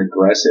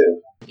non-regressive.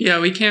 Yeah,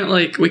 we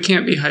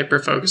can't be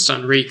hyper-focused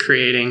on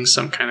recreating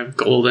some kind of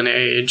golden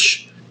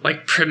age.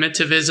 Like,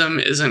 primitivism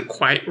isn't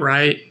quite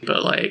right,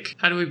 but like,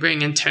 how do we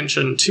bring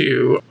intention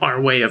to our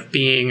way of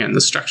being and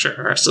the structure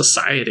of our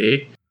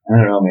society? I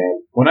don't know, man.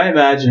 When I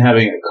imagine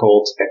having a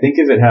cult, I think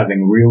of it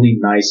having really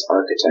nice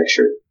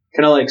architecture.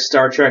 Kind of like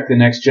Star Trek The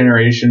Next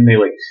Generation. They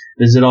like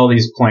visit all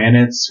these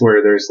planets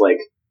where there's like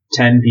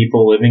 10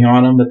 people living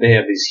on them, but they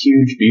have these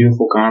huge,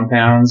 beautiful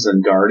compounds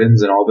and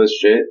gardens and all this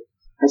shit.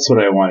 That's what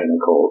I want in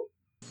a cult.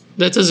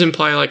 That does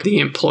imply like the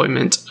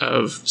employment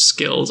of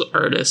skilled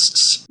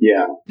artists.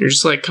 Yeah. You're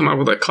just like, come up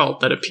with a cult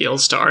that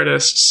appeals to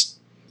artists.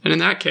 And in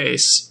that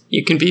case,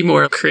 you can be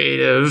more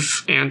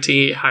creative,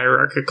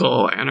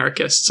 anti-hierarchical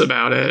anarchists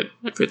about it.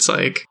 If it's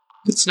like,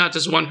 it's not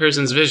just one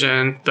person's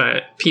vision,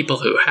 but people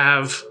who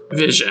have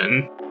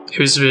vision,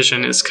 whose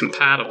vision is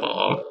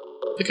compatible.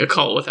 Like a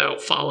cult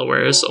without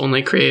followers,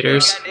 only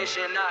creators.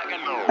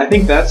 I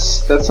think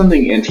that's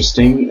something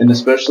interesting, and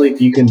especially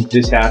if you can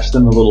detach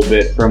them a little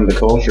bit from the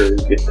culture,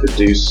 you could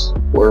produce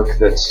work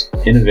that's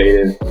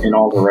innovative in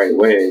all the right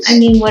ways. I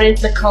mean, what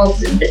is the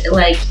cult?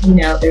 Like, you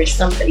know, there's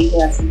somebody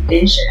who has a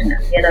vision,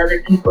 and yet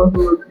other people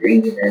who agree,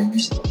 then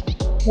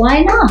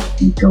why not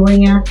be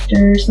going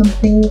after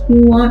something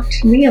you want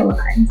to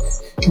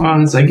realize?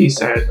 Well, it's like you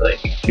said,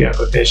 like, if you have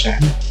a vision,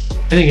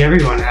 I think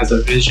everyone has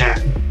a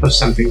vision of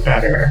something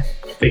better.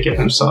 They give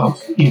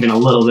themselves even a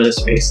little bit of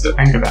space to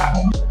think about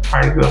it.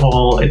 Part of the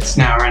whole it's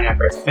now or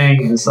never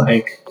thing is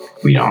like,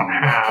 we don't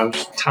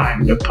have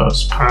time to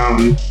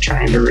postpone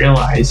trying to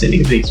realize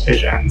any of these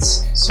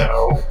visions.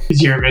 So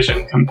is your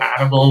vision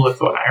compatible with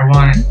what I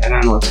want? And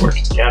then let's work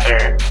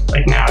together.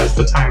 Like, now is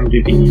the time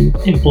to be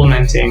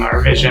implementing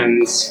our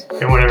visions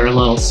in whatever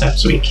little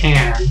steps we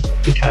can,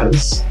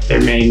 because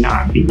there may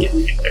not be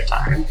any other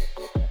time.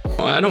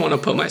 Well, I don't want to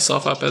put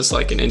myself up as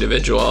like an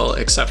individual,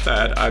 except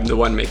that I'm the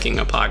one making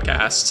a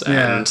podcast,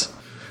 and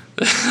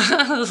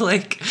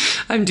like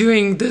I'm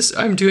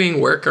doing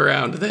work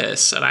around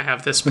this, and I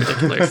have this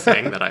particular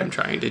thing that I'm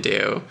trying to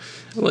do.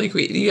 Like,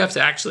 you have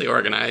to actually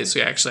organize.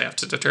 We actually have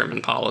to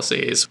determine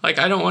policies. Like,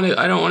 I don't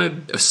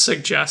want to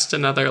suggest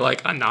another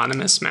like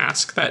anonymous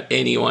mask that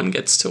anyone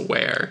gets to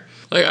wear.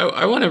 Like,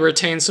 I want to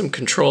retain some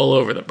control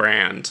over the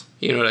brand.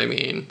 You know what I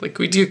mean? Like,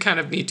 we do kind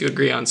of need to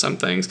agree on some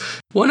things.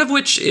 One of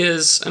which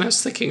is, and I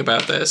was thinking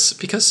about this,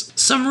 because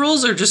some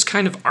rules are just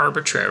kind of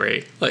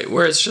arbitrary. Like,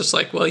 where it's just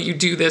like, well, you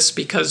do this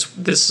because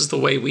this is the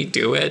way we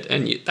do it,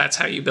 and that's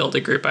how you build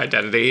a group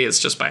identity. It's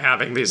just by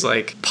having these,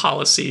 like,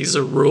 policies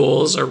or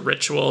rules or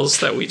rituals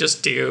that we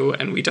just do,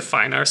 and we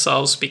define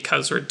ourselves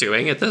because we're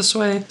doing it this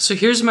way. So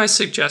here's my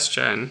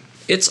suggestion.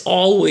 It's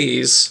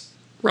always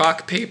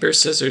rock, paper,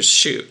 scissors,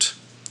 shoot.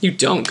 You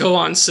don't go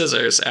on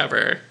scissors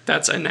ever.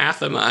 That's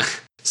anathema.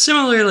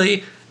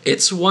 Similarly,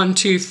 it's 1,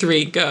 2,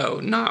 3, go,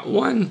 not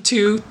 1,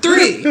 2,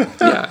 3.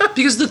 Yeah,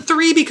 because the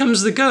 3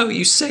 becomes the go.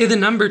 You say the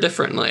number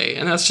differently,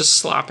 and that's just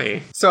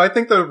sloppy. So I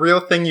think the real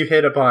thing you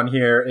hit upon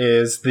here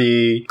is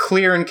the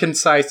clear and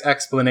concise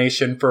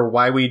explanation for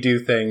why we do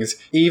things,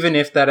 even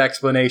if that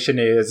explanation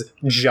is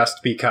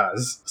just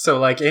because. So,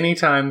 like,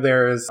 anytime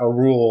there's a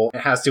rule,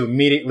 it has to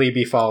immediately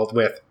be followed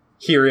with,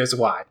 here is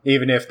why.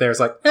 Even if there's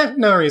like,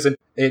 no reason.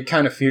 It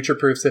kind of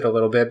future-proofs it a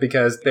little bit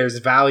because there's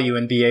value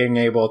in being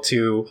able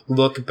to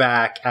look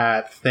back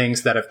at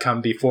things that have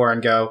come before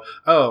and go,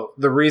 oh,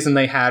 the reason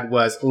they had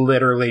was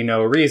literally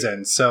no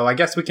reason. So I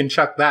guess we can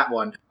chuck that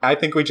one. I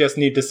think we just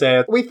need to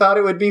say, we thought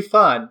it would be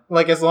fun.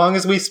 Like, as long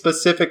as we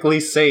specifically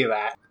say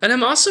that. And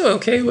I'm also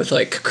okay with,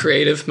 like,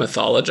 creative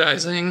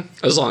mythologizing,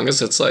 as long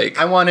as it's like...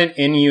 I want an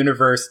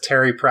in-universe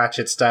Terry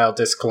Pratchett-style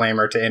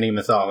disclaimer to any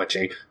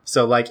mythology.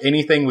 So, like,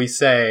 anything we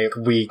say,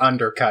 we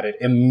undercut it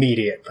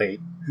immediately.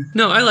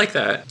 No, I like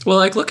that. Well,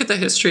 like, look at the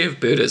history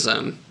of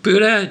Buddhism.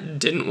 Buddha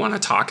didn't want to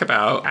talk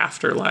about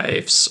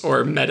afterlives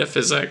or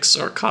metaphysics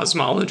or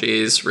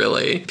cosmologies,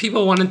 really.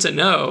 People wanted to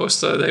know,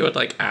 so they would,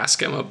 like,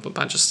 ask him a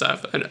bunch of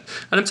stuff. And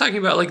I'm talking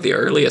about, like, the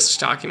earliest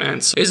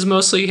documents. It's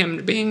mostly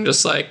him being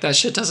just like, that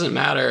shit doesn't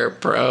matter,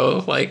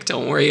 bro. Like,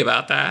 don't worry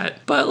about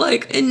that. But,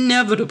 like,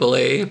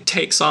 inevitably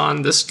takes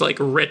on this, like,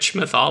 rich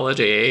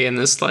mythology and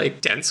this,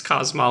 like, dense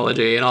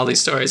cosmology and all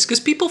these stories. Because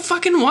people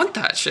fucking want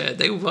that shit.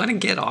 They want to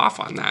get off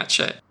on that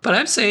shit. But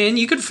I'm saying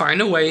you could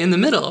find a way in the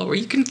middle where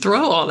you can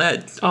throw all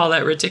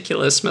that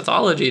ridiculous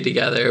mythology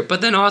together,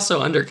 but then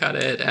also undercut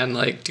it and,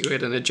 like, do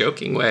it in a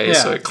joking way,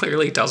 so it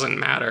clearly doesn't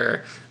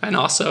matter and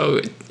also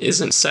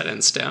isn't set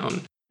in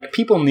stone.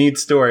 People need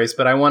stories,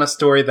 but I want a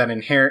story that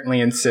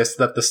inherently insists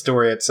that the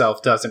story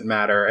itself doesn't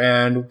matter.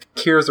 And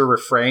here's a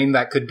refrain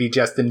that could be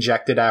just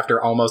injected after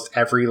almost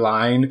every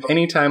line.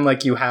 Anytime,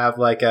 like, you have,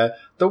 like,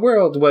 the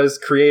world was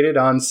created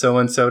on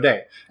so-and-so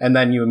day. And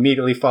then you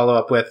immediately follow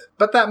up with,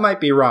 but that might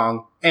be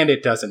wrong, and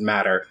it doesn't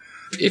matter.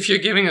 If you're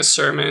giving a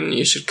sermon,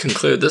 you should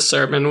conclude the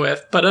sermon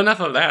with, but enough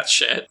of that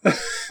shit.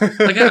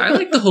 Like, I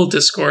like the whole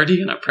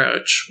Discordian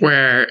approach,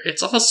 where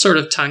it's all sort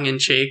of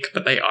tongue-in-cheek,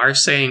 but they are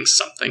saying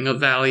something of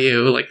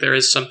value. Like, there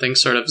is something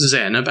sort of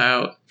zen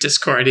about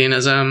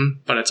Discordianism,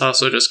 but it's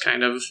also just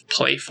kind of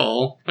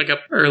playful, like a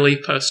early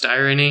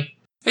post-irony.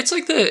 It's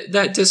like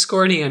that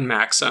Discordian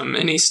maxim.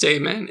 Any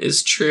statement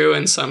is true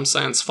in some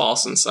sense,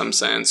 false in some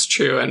sense,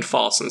 true and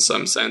false in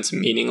some sense,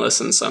 meaningless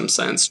in some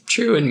sense,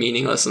 true and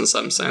meaningless in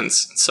some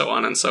sense, so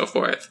on and so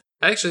forth.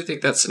 I actually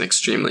think that's an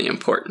extremely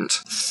important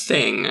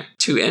thing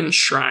to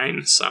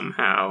enshrine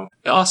somehow.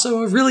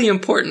 Also, a really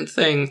important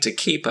thing to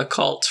keep a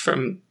cult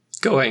from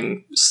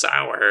going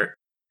sour.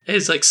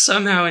 Is, like,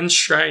 somehow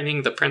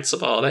enshrining the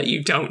principle that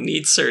you don't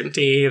need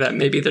certainty, that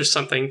maybe there's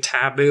something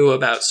taboo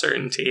about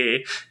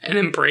certainty, and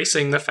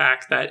embracing the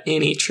fact that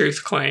any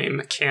truth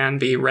claim can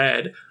be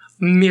read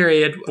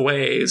myriad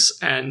ways,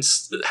 and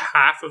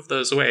half of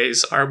those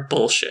ways are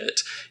bullshit,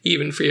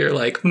 even for your,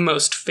 like,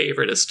 most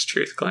favoritist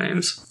truth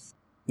claims.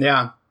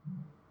 Yeah.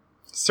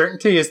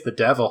 Certainty is the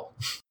devil.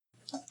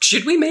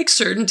 Should we make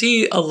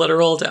certainty a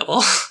literal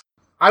devil?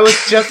 I was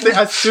just,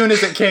 as soon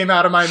as it came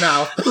out of my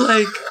mouth.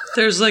 Like,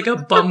 there's, like, a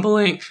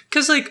bumbling...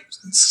 Because, like,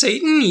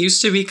 Satan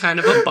used to be kind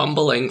of a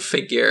bumbling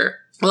figure.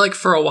 Like,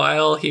 for a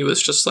while, he was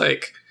just,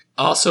 like,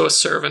 also a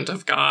servant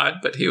of God,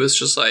 but he was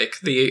just, like,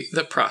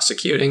 the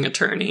prosecuting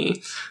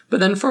attorney. But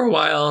then for a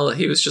while,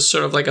 he was just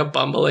sort of, like, a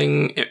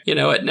bumbling... You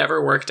know, it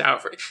never worked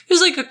out for... He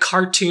was, like, a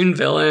cartoon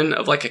villain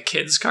of, like, a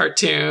kid's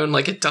cartoon.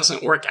 Like, it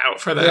doesn't work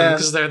out for them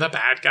because they're the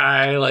bad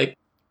guy, like...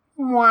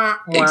 Wow.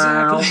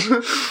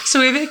 Exactly. So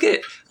we make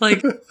it,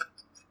 like,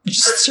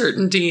 just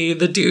certainty,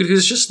 the dude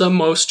who's just the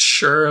most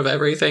sure of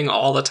everything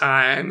all the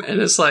time, and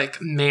is, like,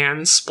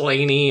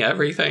 mansplaining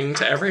everything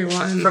to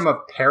everyone. From a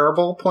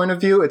parable point of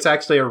view, it's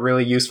actually a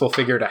really useful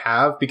figure to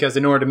have, because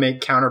in order to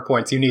make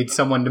counterpoints, you need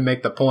someone to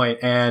make the point,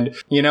 and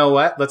you know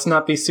what? Let's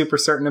not be super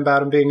certain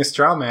about him being a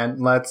straw man.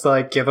 Let's,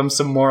 like, give him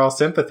some moral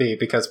sympathy,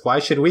 because why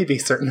should we be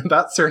certain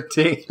about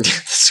certainty?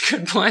 That's a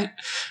good point.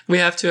 We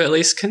have to at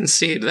least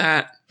concede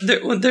that.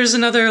 There's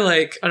another,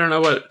 like, I don't know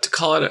what to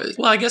call it.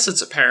 Well, I guess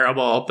it's a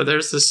parable, but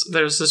there's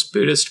this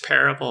Buddhist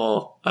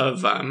parable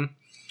of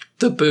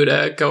the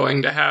Buddha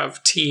going to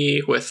have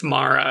tea with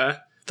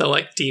Mara, the,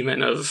 like,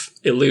 demon of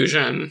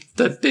illusion,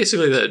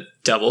 basically the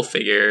devil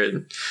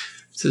figure.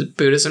 So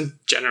Buddhism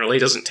generally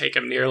doesn't take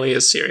him nearly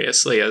as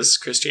seriously as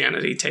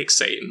Christianity takes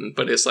Satan,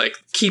 but it's, like,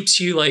 keeps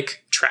you,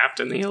 like,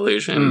 trapped in the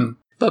illusion.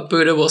 But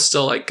Buddha will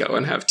still like go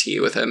and have tea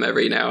with him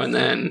every now and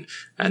then.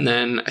 And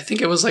then I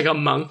think it was like a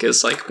monk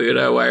is like,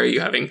 Buddha, why are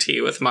you having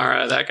tea with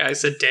Mara? That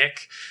guy's a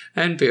dick.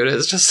 And Buddha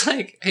is just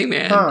like, hey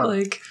man,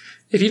 like,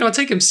 if you don't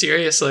take him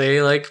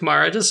seriously, like,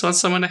 Mara just wants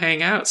someone to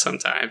hang out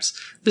sometimes.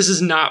 This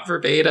is not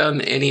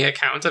verbatim any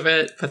account of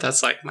it, but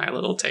that's like my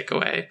little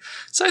takeaway.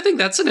 So I think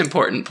that's an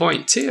important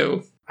point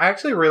too. I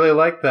actually really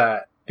like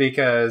that,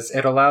 because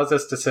it allows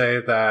us to say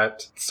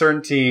that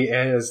certainty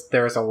is,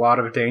 there's a lot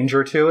of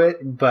danger to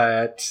it,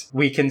 but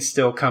we can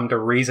still come to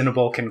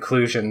reasonable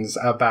conclusions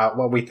about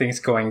what we think is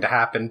going to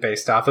happen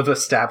based off of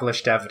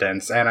established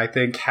evidence. And I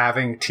think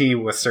having tea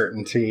with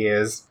certainty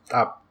is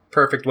a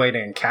perfect way to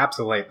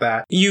encapsulate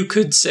that. You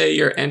could say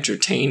you're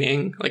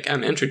entertaining, like,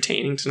 I'm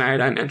entertaining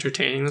tonight, I'm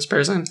entertaining this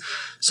person.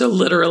 So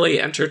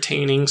literally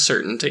entertaining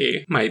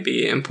certainty might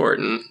be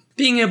important.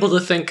 Being able to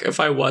think, if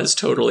I was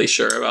totally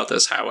sure about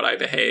this, how would I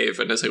behave,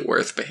 and is it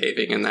worth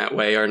behaving in that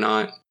way or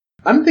not?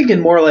 I'm thinking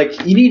more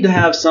like you need to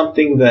have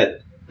something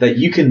that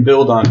you can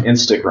build on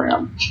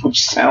Instagram,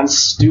 which sounds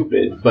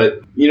stupid,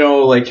 but you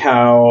know, like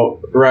how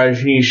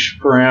Rajneesh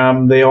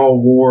Param, they all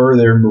wore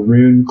their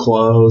maroon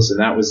clothes, and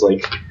that was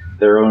like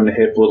their own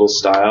hip little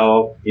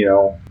style, you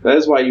know. That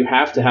is why you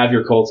have to have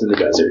your cult in the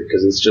desert,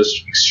 because it's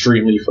just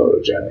extremely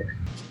photogenic.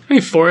 I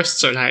mean,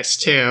 forests are nice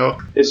too.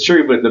 It's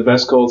true, but the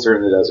best cults are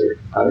in the desert.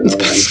 I don't know,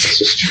 man. It's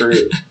just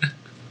true.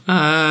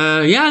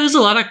 Yeah, there's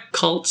a lot of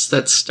cults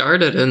that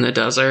started in the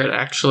desert,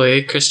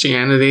 actually.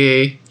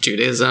 Christianity,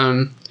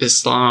 Judaism,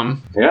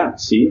 Islam. Yeah,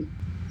 see?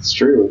 It's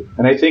true.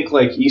 And I think,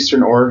 like,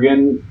 Eastern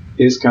Oregon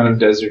is kind of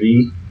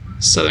deserty.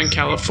 Southern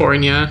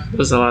California,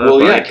 there's a lot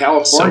of,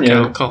 California.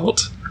 SoCal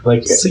cult.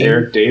 Like,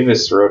 Eric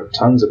Davis wrote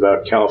tons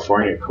about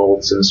California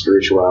cults and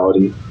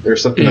spirituality.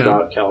 There's something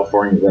about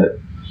California that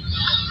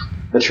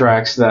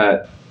attracts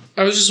that.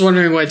 I was just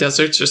wondering why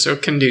deserts are so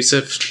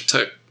conducive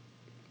to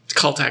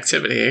cult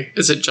activity.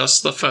 Is it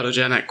just the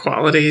photogenic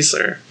qualities,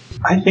 or?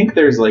 I think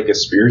there's like a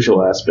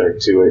spiritual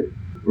aspect to it.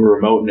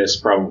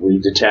 Remoteness probably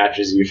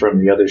detaches you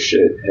from the other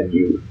shit, and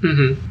you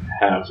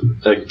have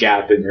a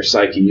gap in your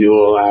psyche. You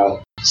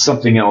allow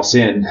something else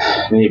in,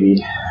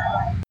 maybe.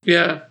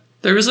 Yeah,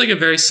 there was like a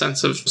very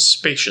sense of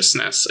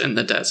spaciousness in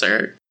the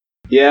desert.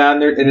 Yeah,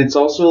 and it's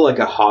also like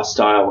a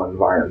hostile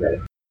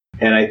environment.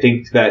 And I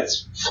think that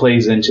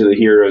plays into the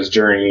hero's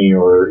journey,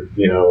 or,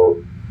 you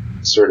know,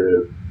 sort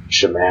of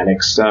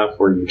shamanic stuff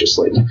where you just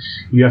like,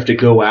 you have to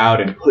go out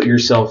and put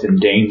yourself in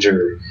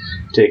danger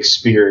to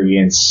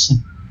experience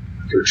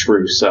your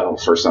true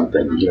self or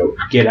something, you know,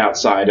 get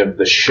outside of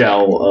the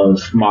shell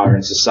of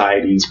modern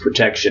society's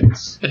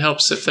protections. It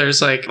helps if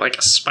there's like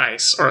a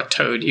spice or a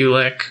toad you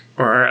lick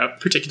or a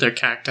particular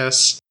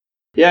cactus.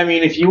 Yeah, I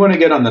mean, if you want to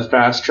get on the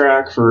fast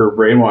track for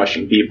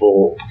brainwashing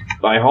people,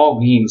 by all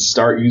means,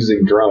 start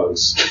using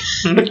drugs.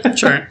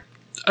 Sure.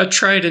 A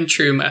tried and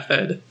true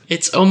method.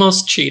 It's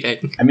almost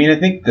cheating. I mean, I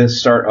think the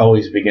start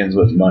always begins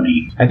with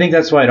money. I think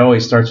that's why it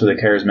always starts with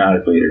a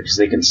charismatic leader, because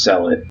they can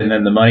sell it. And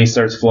then the money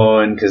starts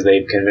flowing because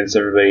they've convinced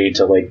everybody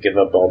to, like, give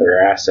up all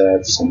their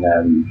assets, and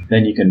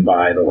then you can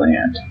buy the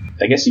land.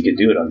 I guess you could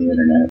do it on the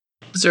internet.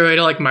 Is there a way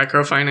to, like,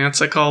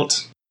 microfinance a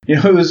cult? You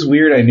know, it was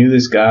weird. I knew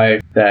this guy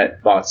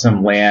that bought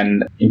some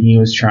land, and he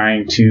was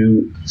trying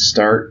to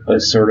start a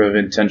sort of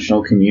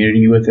intentional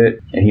community with it,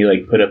 and he,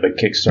 like, put up a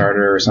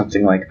Kickstarter or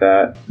something like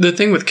that. The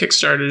thing with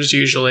Kickstarter is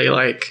usually,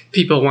 like,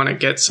 people want to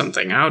get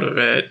something out of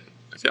it.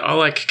 I'll,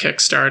 like,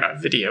 kickstart a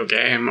video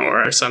game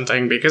or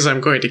something because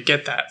I'm going to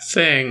get that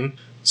thing.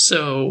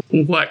 So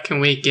what can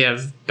we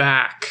give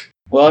back?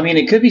 Well, I mean,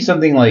 it could be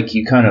something like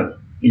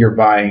you're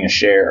buying a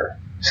share.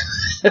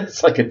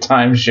 It's like a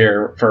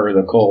timeshare for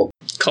the cult.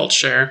 Cult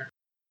share.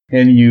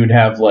 And you'd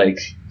have, like,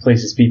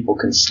 places people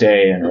can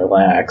stay and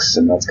relax,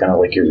 and that's kind of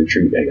like your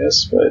retreat, I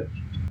guess. But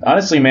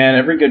honestly, man,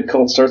 every good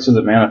cult starts with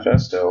a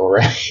manifesto,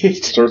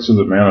 right? Starts with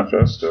a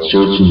manifesto.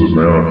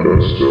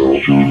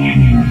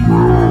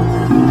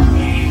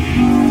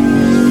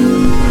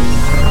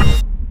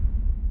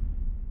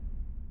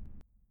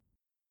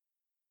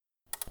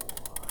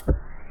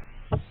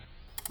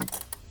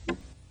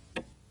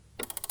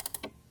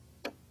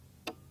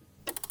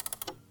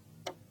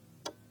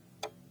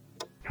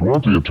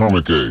 Throughout the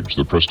atomic age,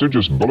 the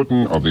prestigious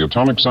Bulletin of the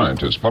Atomic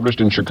Scientists, published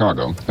in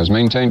Chicago, has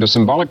maintained a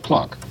symbolic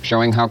clock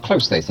showing how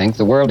close they think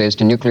the world is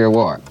to nuclear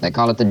war. They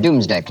call it the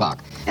Doomsday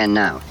Clock. And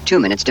now,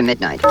 2 minutes to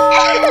midnight.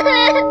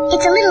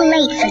 It's a little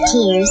late for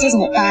tears,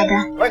 isn't it,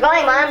 Barbara? We're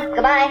going, Mom.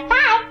 Goodbye.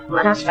 Bye.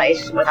 Let us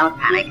face, without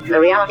panic, the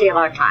reality of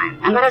our time,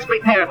 and let us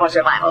prepare for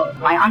survival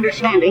by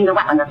understanding the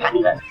weapon that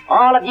threatens us.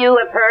 All of you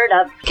have heard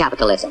of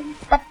capitalism.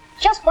 But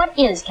just what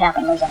is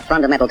capitalism?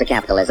 Fundamental to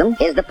capitalism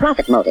is the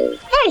profit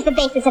motive. That is the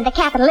basis of the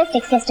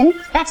capitalistic system.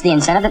 That's the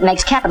incentive that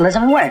makes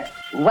capitalism work.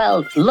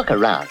 Well, look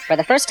around. For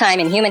the first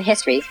time in human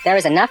history, there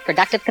is enough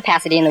productive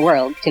capacity in the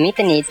world to meet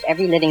the needs of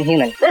every living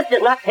human. This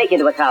does not take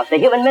into account the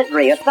human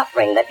misery or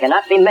suffering that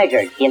cannot be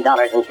measured in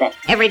dollars and cents.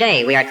 Every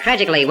day, we are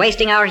tragically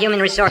wasting our human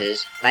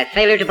resources by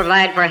failure to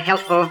provide for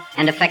healthful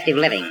and effective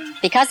living.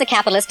 Because the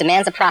capitalist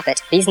demands a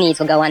profit, these needs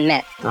will go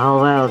unmet. The whole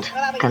world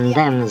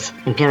condemns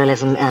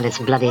imperialism and its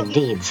bloody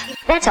deeds.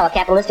 That's how a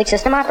capitalistic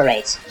system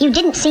operates. You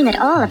didn't seem at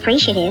all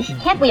appreciative.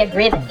 Can't we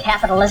agree that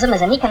capitalism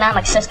is an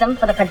economic system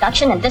for the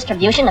production and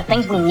distribution of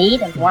things we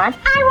need and want?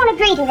 I won't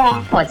agree to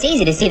that. Well, it's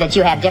easy to see that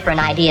you have different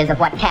ideas of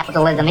what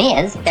capitalism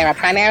is. There are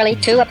primarily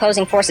two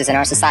opposing forces in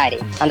our society.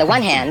 On the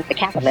one hand, the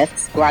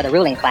capitalists, who are the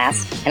ruling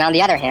class, and on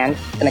the other hand,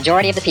 the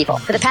majority of the people.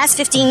 For the past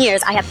 15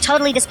 years, I have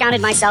totally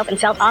discounted myself and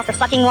felt off the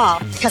fucking wall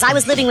because I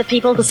was living with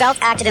people who felt,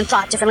 acted, and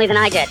thought differently than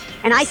I did.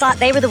 And I thought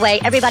they were the way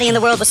everybody in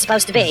the world was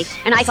supposed to be.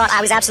 And I thought I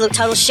was absolute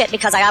total shit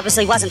because I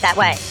obviously wasn't that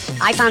way.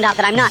 I found out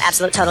that I'm not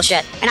absolute total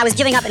shit. And I was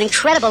giving up an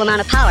incredible amount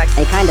of power.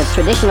 A kind of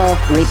traditional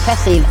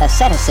repressive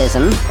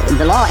asceticism.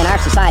 The law in our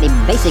society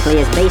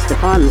basically is based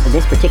upon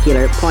this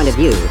particular point of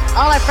view.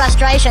 All our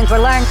frustrations were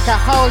learned to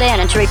hold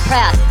in and to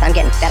repress. I'm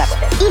getting fed up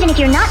with it. Even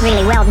if you're not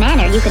really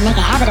well-mannered, you could make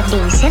a habit of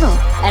being civil.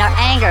 And our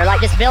anger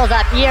just builds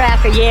up year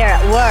after year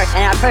at work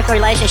and our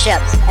personal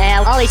relationships.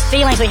 And all these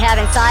feelings we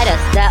have inside us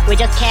that we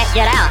just can't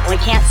get out.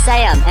 We can't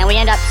say them. And we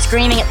end up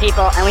screaming at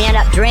people. And we end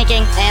up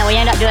drinking. And we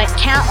end up doing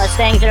countless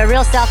things that are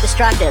real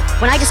self-destructive.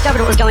 When I discovered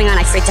what was going on,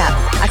 I freaked out.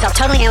 I felt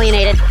totally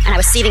alienated, and I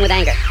was seething with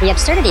anger. The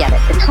absurdity of it,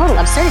 the total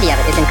absurdity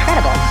of it is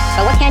incredible.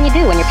 But what can you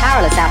do when you're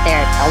powerless out there,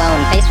 alone,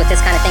 faced with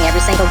this kind of thing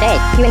every single day?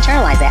 You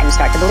internalize that and you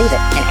start to believe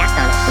it and act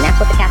on it. And that's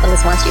what the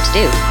capitalist wants you to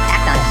do.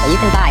 Act on it so you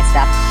can buy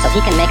stuff so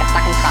he can make a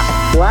fucking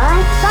profit. What?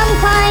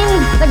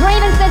 Sometimes the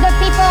grievances of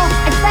people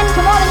extend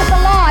to more than just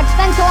the law,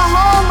 extend to a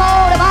whole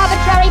mode of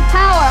arbitrary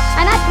power.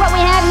 And that's what we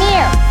have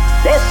here.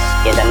 This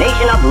is a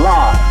nation of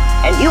laws,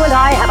 and you and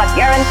I have a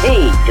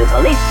guarantee to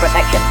police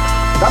protection.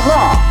 The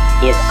law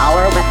is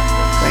our weapon.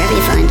 Wherever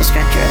you find the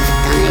structure of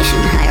domination,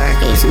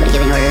 hierarchy, somebody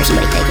giving orders,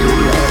 somebody taking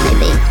them, whatever it may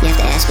be, you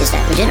have to ask, is that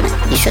legitimate?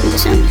 You shouldn't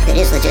assume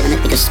it is legitimate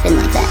because it's been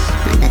like that.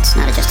 And that's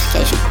not a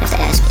justification. You have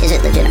to ask, is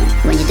it legitimate?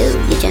 When you do,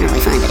 you generally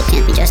find that it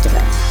can't be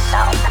justified.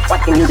 Now,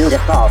 what can you do to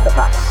solve the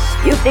problem?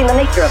 You've seen the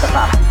nature of the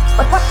problem.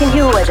 But what can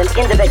you as an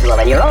individual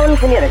in your own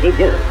community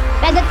do?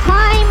 There's a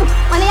time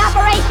when the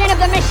operation of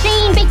the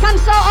machine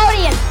becomes so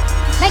odious,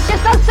 makes you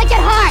so sick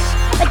at heart,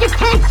 that you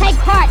can't take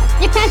part.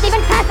 You can't even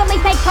passively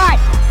take part.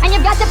 And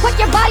you've got to put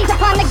your bodies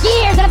upon the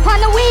gears and upon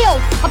the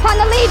wheels,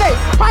 upon the levers,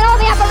 upon all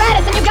the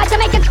apparatus, and you've got to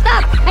make it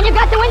stop. And you've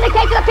got to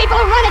indicate to the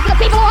people who run it, to the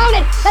people who own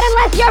it, that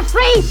unless you're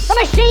free, the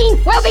machine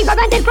will be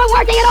prevented from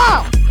working at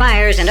all.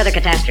 Fires and other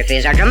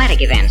catastrophes are dramatic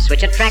events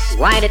which attract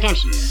wide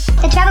attention.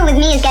 The trouble with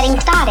me is getting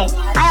started.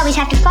 I always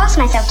have to force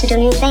myself to do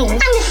new things.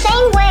 I'm the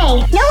same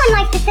way. No one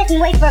likes to sit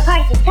and wait for a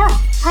party to start.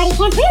 Party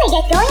can't really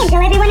get going until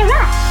everyone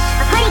erupts.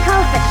 A party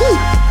calls for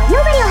peace.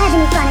 Nobody will have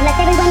any fun unless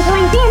everyone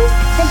joins in.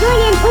 So join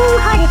in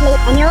wholeheartedly,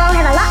 and you'll all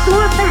have a lot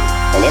more fun.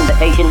 An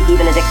invitation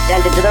even is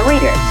extended to the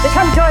reader to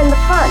come join the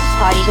fun.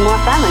 Party's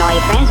more fun when all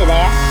your friends are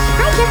there.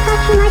 I just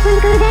thought you might want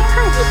to go to that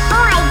party.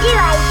 Oh,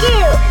 I do.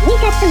 We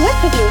got some work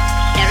to do.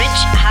 A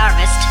rich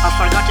harvest of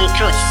forgotten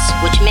truths,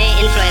 which may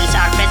influence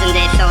our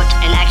present-day thought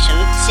and action,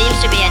 seems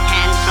to be at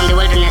hand from the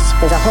wilderness.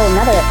 There's a whole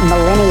nother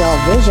millennial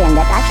vision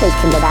that actually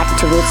can go back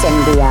to roots in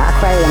the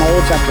Aquarian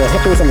age of the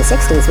hippies in the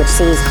 60s, which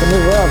sees the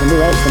new world, the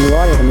new age, the new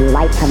order, the new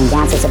light coming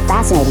down. So it's a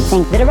fascinating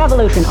thing that a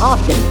revolution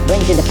often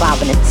brings into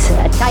prominence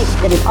a type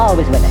that is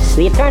always with us,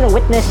 the eternal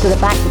witness to the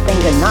fact that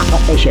things are not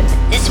what they should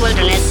be. This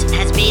wilderness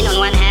has been, on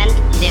one hand,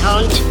 the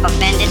haunt of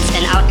bandits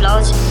and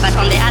outlaws, but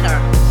on the other,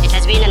 it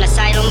has been an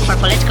asylum for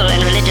political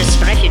and religious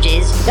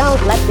refugees.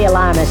 Don't let the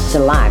alarmists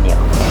alarm you.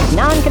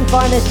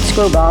 Nonconformist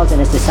screwballs in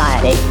a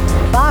society,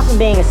 far from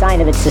being a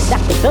sign of its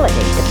susceptibility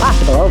to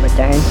possible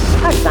overturn,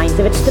 are signs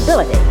of its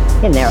stability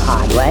in their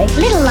odd way.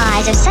 Little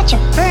lies are such a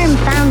firm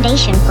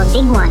foundation for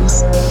big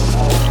ones.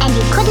 And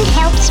you couldn't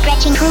help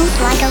stretching truth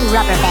like a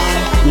rubber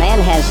band.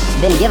 Man has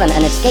been given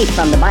an escape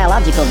from the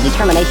biological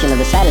determination of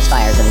the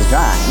satisfiers of his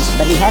drives,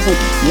 but he hasn't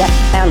yet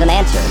found an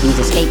answer. He's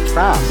escaped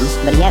from,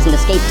 but he hasn't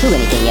escaped to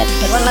anything yet.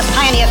 But one must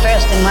pioneer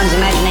first in one's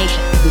imagination,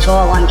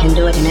 before one can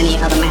do it in any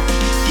other method.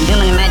 And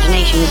human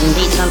imagination is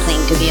indeed something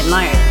to be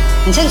admired.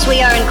 And since we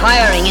are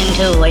inquiring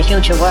into a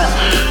future world,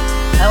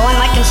 one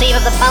might conceive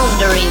of the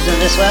boundaries of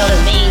this world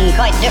as being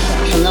quite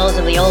different from those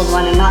of the old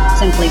one, and not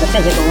simply the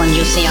physical ones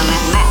you see on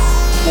that map,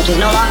 which is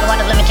no longer one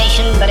of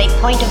limitation, but a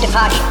point of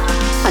departure.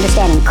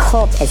 Understanding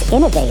cult as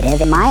innovative,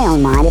 in my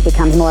own mind, it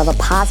becomes more of a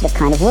positive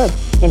kind of word.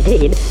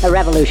 Indeed, a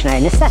revolutionary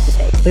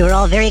necessity. We were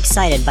all very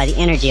excited by the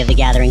energy of the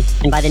gathering,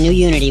 and by the new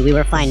unity we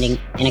were finding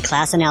in a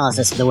class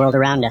analysis of the world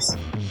around us.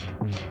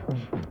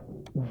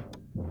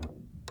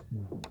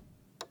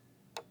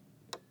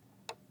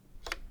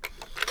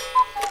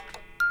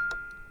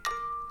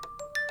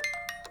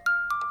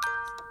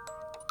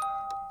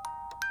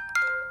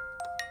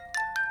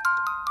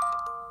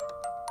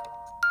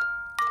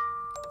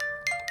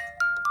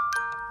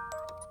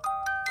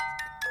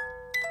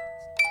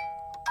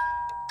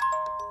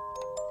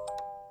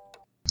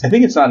 I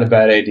think it's not a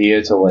bad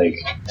idea to like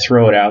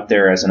throw it out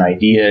there as an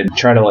idea and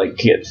try to like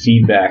get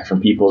feedback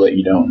from people that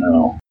you don't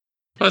know.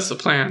 That's the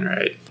plan,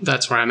 right?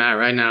 That's where I'm at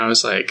right now,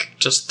 is like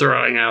just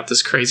throwing out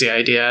this crazy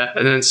idea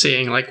and then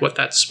seeing like what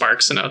that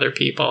sparks in other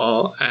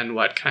people and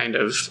what kind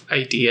of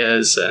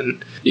ideas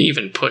and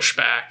even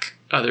pushback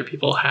other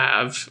people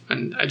have.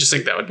 And I just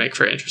think that would make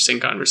for interesting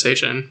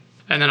conversation.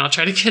 And then I'll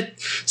try to get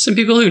some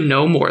people who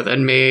know more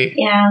than me.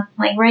 Yeah,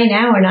 like right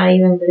now we're not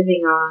even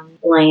living on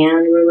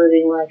land. We're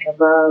living like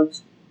above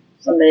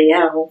somebody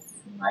else.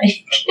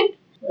 Like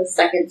a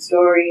second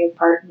story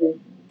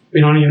apartment.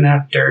 We don't even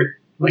have dirt.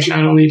 Like, not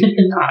only do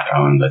we not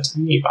own the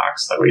tiny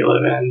box that we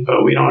live in,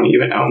 but we don't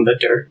even own the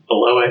dirt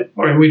below it.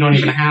 Or we don't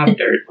even have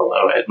dirt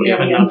below it. We have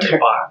another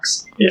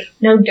box. Yeah.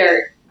 No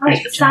dirt. All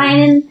right,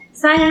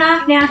 signing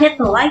off now. Hit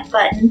the like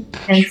button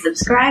and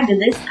subscribe to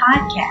this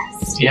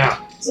podcast. Yeah,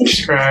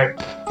 subscribe.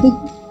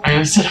 I'm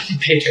going to set up a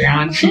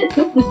Patreon.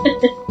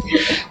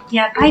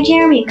 Yeah, buy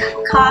Jeremy a cup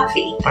of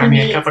coffee. Buy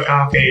me a cup of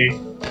coffee.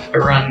 I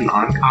run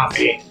on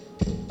coffee.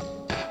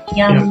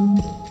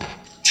 Yum.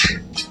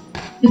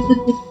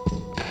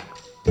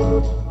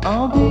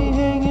 I'll be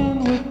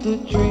hanging with the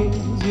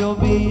trees, you'll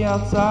be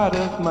outside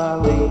of my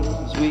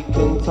leaves. We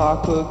can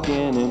talk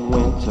again in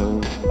winter.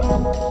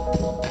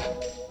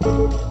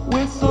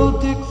 Whistle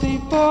Dixie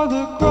for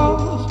the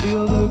crows,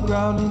 feel the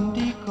ground and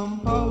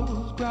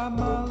decompose. Grab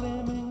my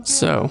lemon.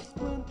 So,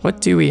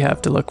 what do we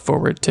have to look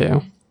forward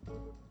to?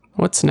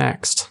 What's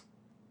next?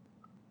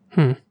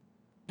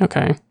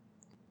 Okay.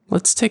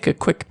 Let's take a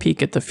quick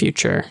peek at the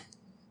future.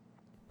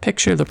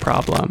 Picture the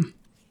problem.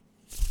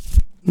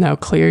 Now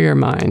clear your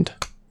mind.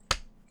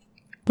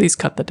 Please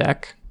cut the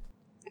deck.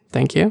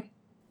 Thank you.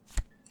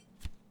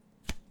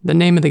 The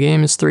name of the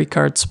game is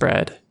 3-card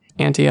spread.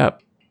 Ante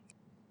up.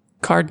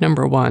 Card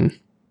number 1.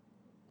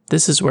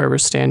 This is where we're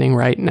standing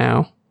right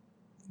now.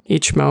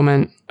 Each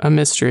moment, a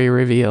mystery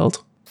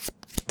revealed.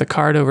 The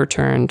card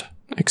overturned,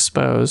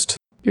 exposed.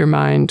 Your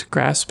mind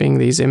grasping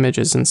these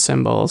images and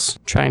symbols,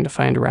 trying to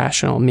find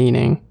rational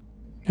meaning.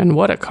 And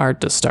what a card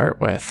to start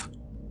with.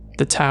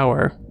 The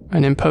Tower,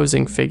 an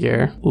imposing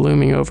figure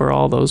looming over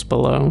all those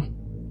below.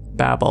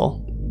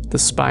 Babel, the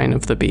spine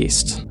of the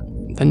beast.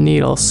 The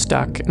needle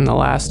stuck in the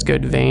last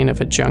good vein of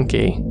a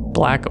junkie.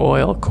 Black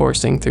oil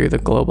coursing through the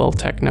global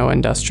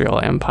techno-industrial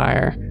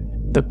empire.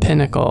 The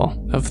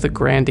pinnacle of the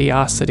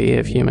grandiosity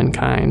of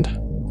humankind.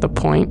 The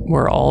point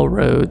where all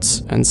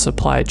roads and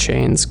supply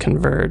chains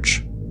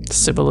converge.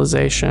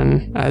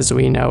 Civilization as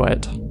we know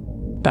it.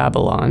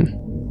 Babylon.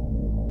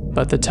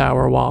 But the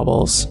tower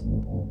wobbles.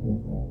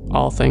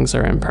 All things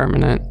are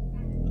impermanent.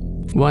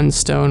 One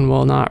stone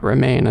will not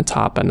remain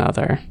atop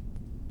another.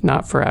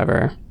 Not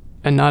forever.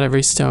 And not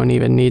every stone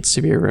even needs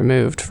to be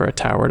removed for a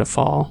tower to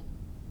fall.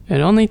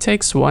 It only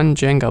takes one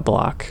Jenga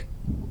block.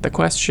 The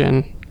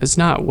question is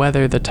not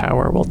whether the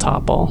tower will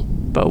topple,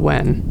 but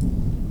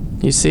when.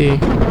 You see,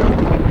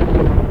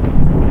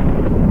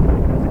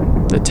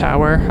 the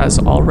tower has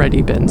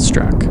already been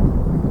struck.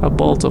 A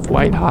bolt of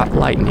white-hot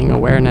lightning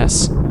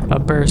awareness, a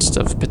burst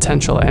of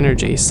potential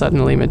energy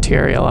suddenly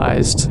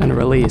materialized and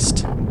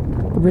released.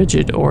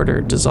 Rigid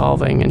order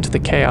dissolving into the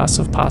chaos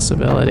of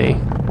possibility.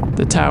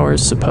 The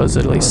tower's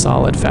supposedly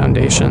solid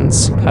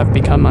foundations have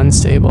become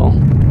unstable.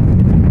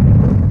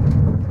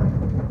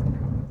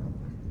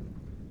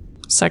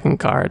 Second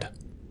card.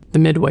 The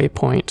midway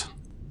point.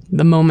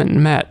 The moment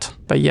met,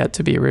 but yet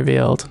to be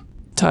revealed.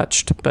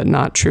 Touched, but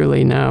not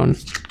truly known.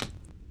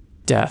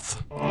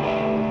 Death.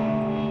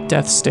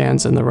 Death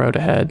stands in the road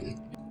ahead.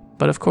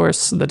 But of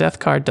course, the death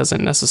card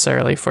doesn't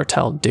necessarily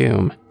foretell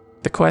doom.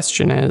 The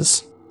question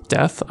is,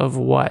 death of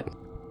what?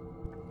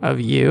 Of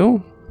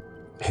you?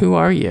 Who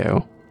are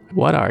you?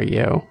 What are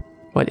you?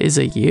 What is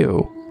a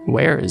you?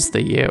 Where is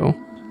the you?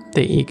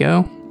 The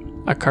ego?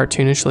 A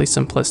cartoonishly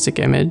simplistic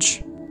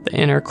image? The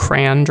inner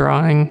crayon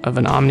drawing of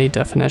an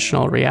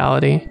omnidefinitional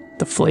reality?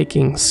 The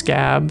flaking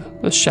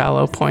scab? The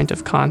shallow point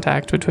of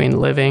contact between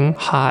living,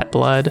 hot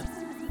blood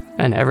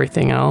and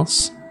everything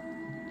else?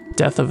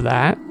 Death of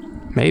that?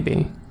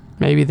 Maybe.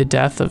 Maybe the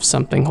death of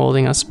something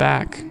holding us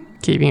back,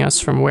 keeping us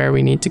from where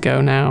we need to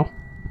go now.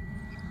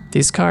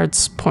 These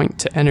cards point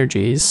to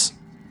energies,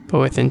 but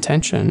with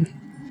intention.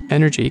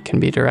 Energy can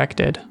be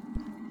directed.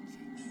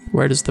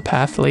 Where does the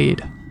path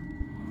lead?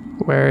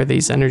 Where are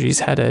these energies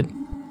headed?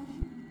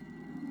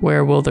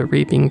 Where will the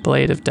reaping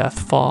blade of death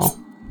fall?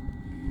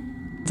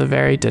 The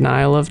very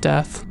denial of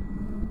death?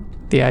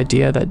 The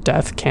idea that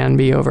death can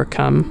be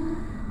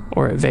overcome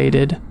or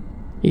evaded,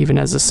 even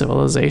as a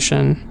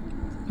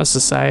civilization, a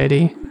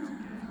society,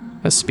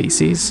 a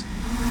species?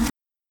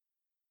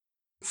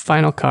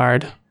 Final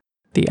card,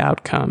 the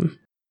outcome,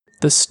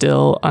 the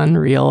still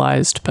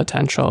unrealized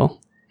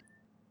potential.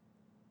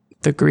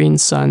 The green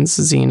sun's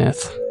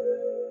zenith.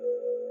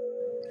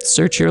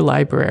 Search your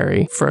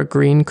library for a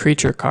green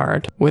creature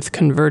card with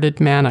converted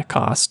mana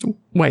cost.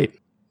 Wait,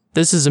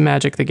 this is a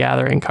Magic the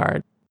Gathering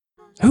card.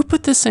 Who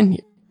put this in?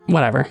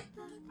 Whatever.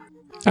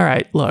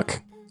 Alright,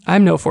 look,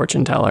 I'm no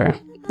fortune teller.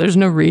 There's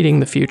no reading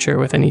the future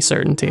with any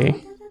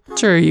certainty.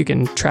 Sure, you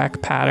can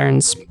track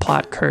patterns,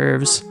 plot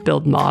curves,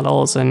 build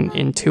models, and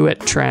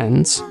intuit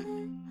trends.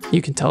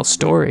 You can tell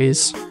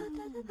stories.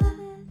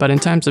 But in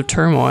times of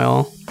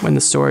turmoil, when the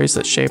stories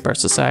that shape our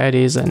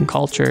societies and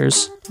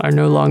cultures are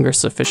no longer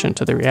sufficient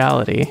to the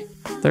reality,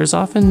 there's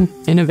often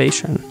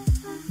innovation.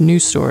 New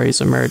stories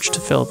emerge to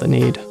fill the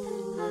need.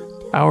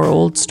 Our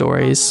old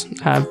stories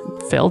have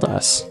failed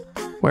us.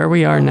 Where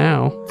we are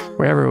now,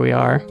 wherever we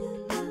are,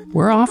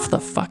 we're off the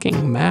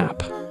fucking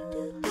map.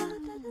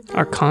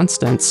 Our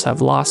constants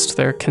have lost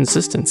their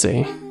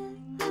consistency.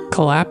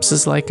 Collapse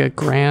is like a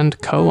grand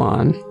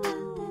koan.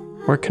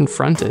 We're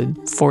confronted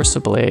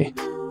forcibly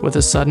with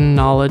a sudden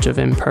knowledge of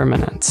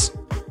impermanence,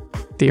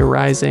 the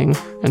arising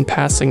and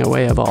passing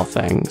away of all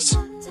things,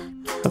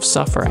 of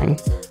suffering,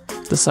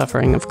 the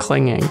suffering of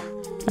clinging,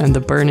 and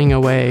the burning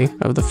away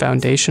of the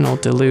foundational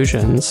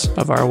delusions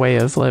of our way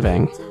of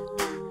living,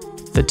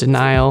 the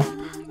denial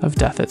of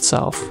death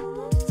itself.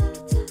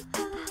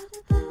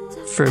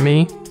 For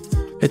me,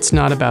 it's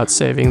not about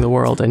saving the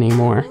world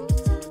anymore.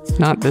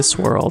 Not this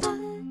world.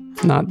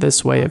 Not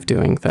this way of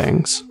doing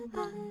things.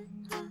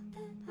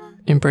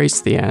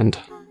 Embrace the end.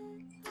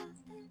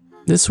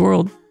 This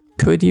world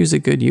could use a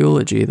good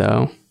eulogy,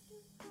 though.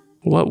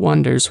 What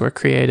wonders were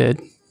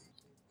created?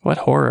 What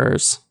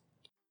horrors?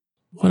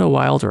 What a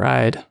wild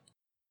ride.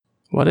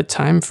 What a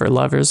time for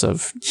lovers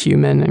of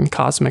human and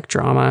cosmic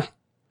drama.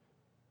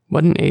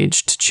 What an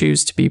age to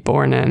choose to be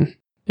born in,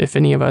 if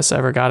any of us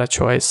ever got a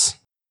choice.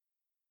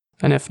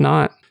 And if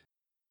not,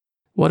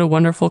 what a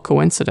wonderful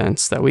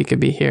coincidence that we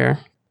could be here,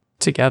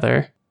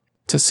 together,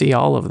 to see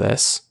all of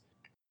this.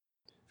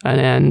 An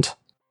end.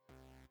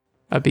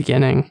 A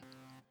beginning.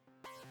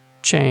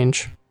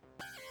 Change.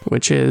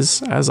 Which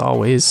is, as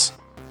always,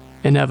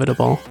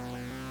 inevitable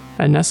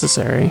and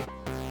necessary.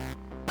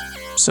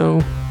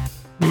 So,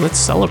 let's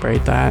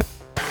celebrate that.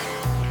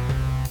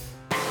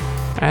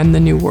 And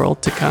the new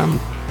world to come.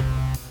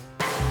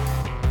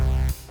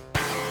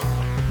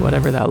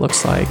 Whatever that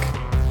looks like.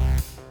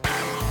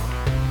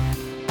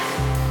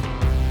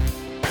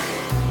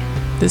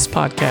 This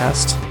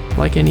podcast,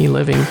 like any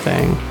living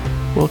thing,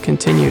 will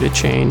continue to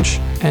change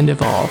and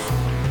evolve.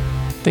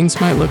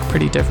 Things might look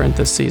pretty different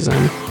this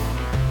season.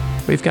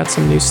 We've got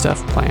some new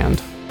stuff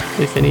planned,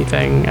 if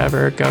anything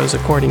ever goes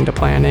according to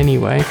plan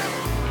anyway.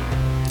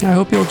 I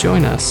hope you'll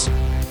join us.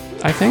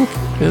 I think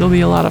it'll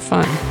be a lot of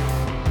fun.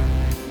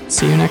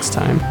 See you next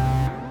time.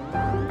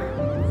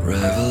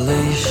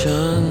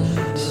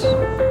 Revelations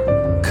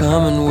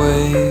come in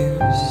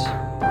waves.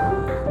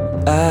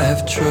 I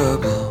have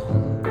trouble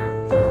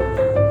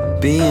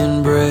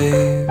being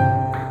brave,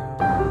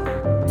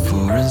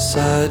 for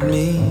inside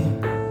me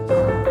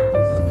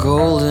a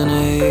golden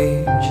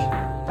age,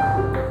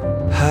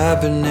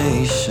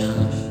 hibernation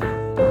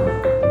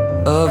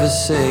of a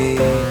sage.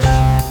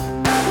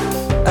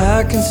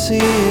 I can see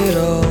it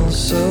all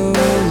so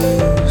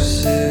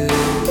lucid,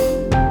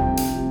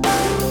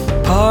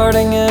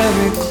 parting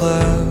every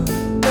cloud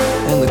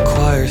and the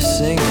choir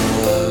singing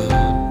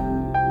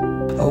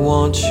loud. I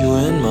want you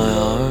in my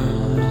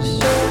arms,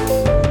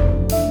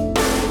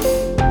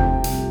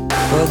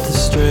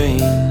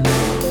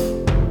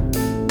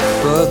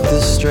 but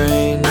the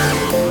strain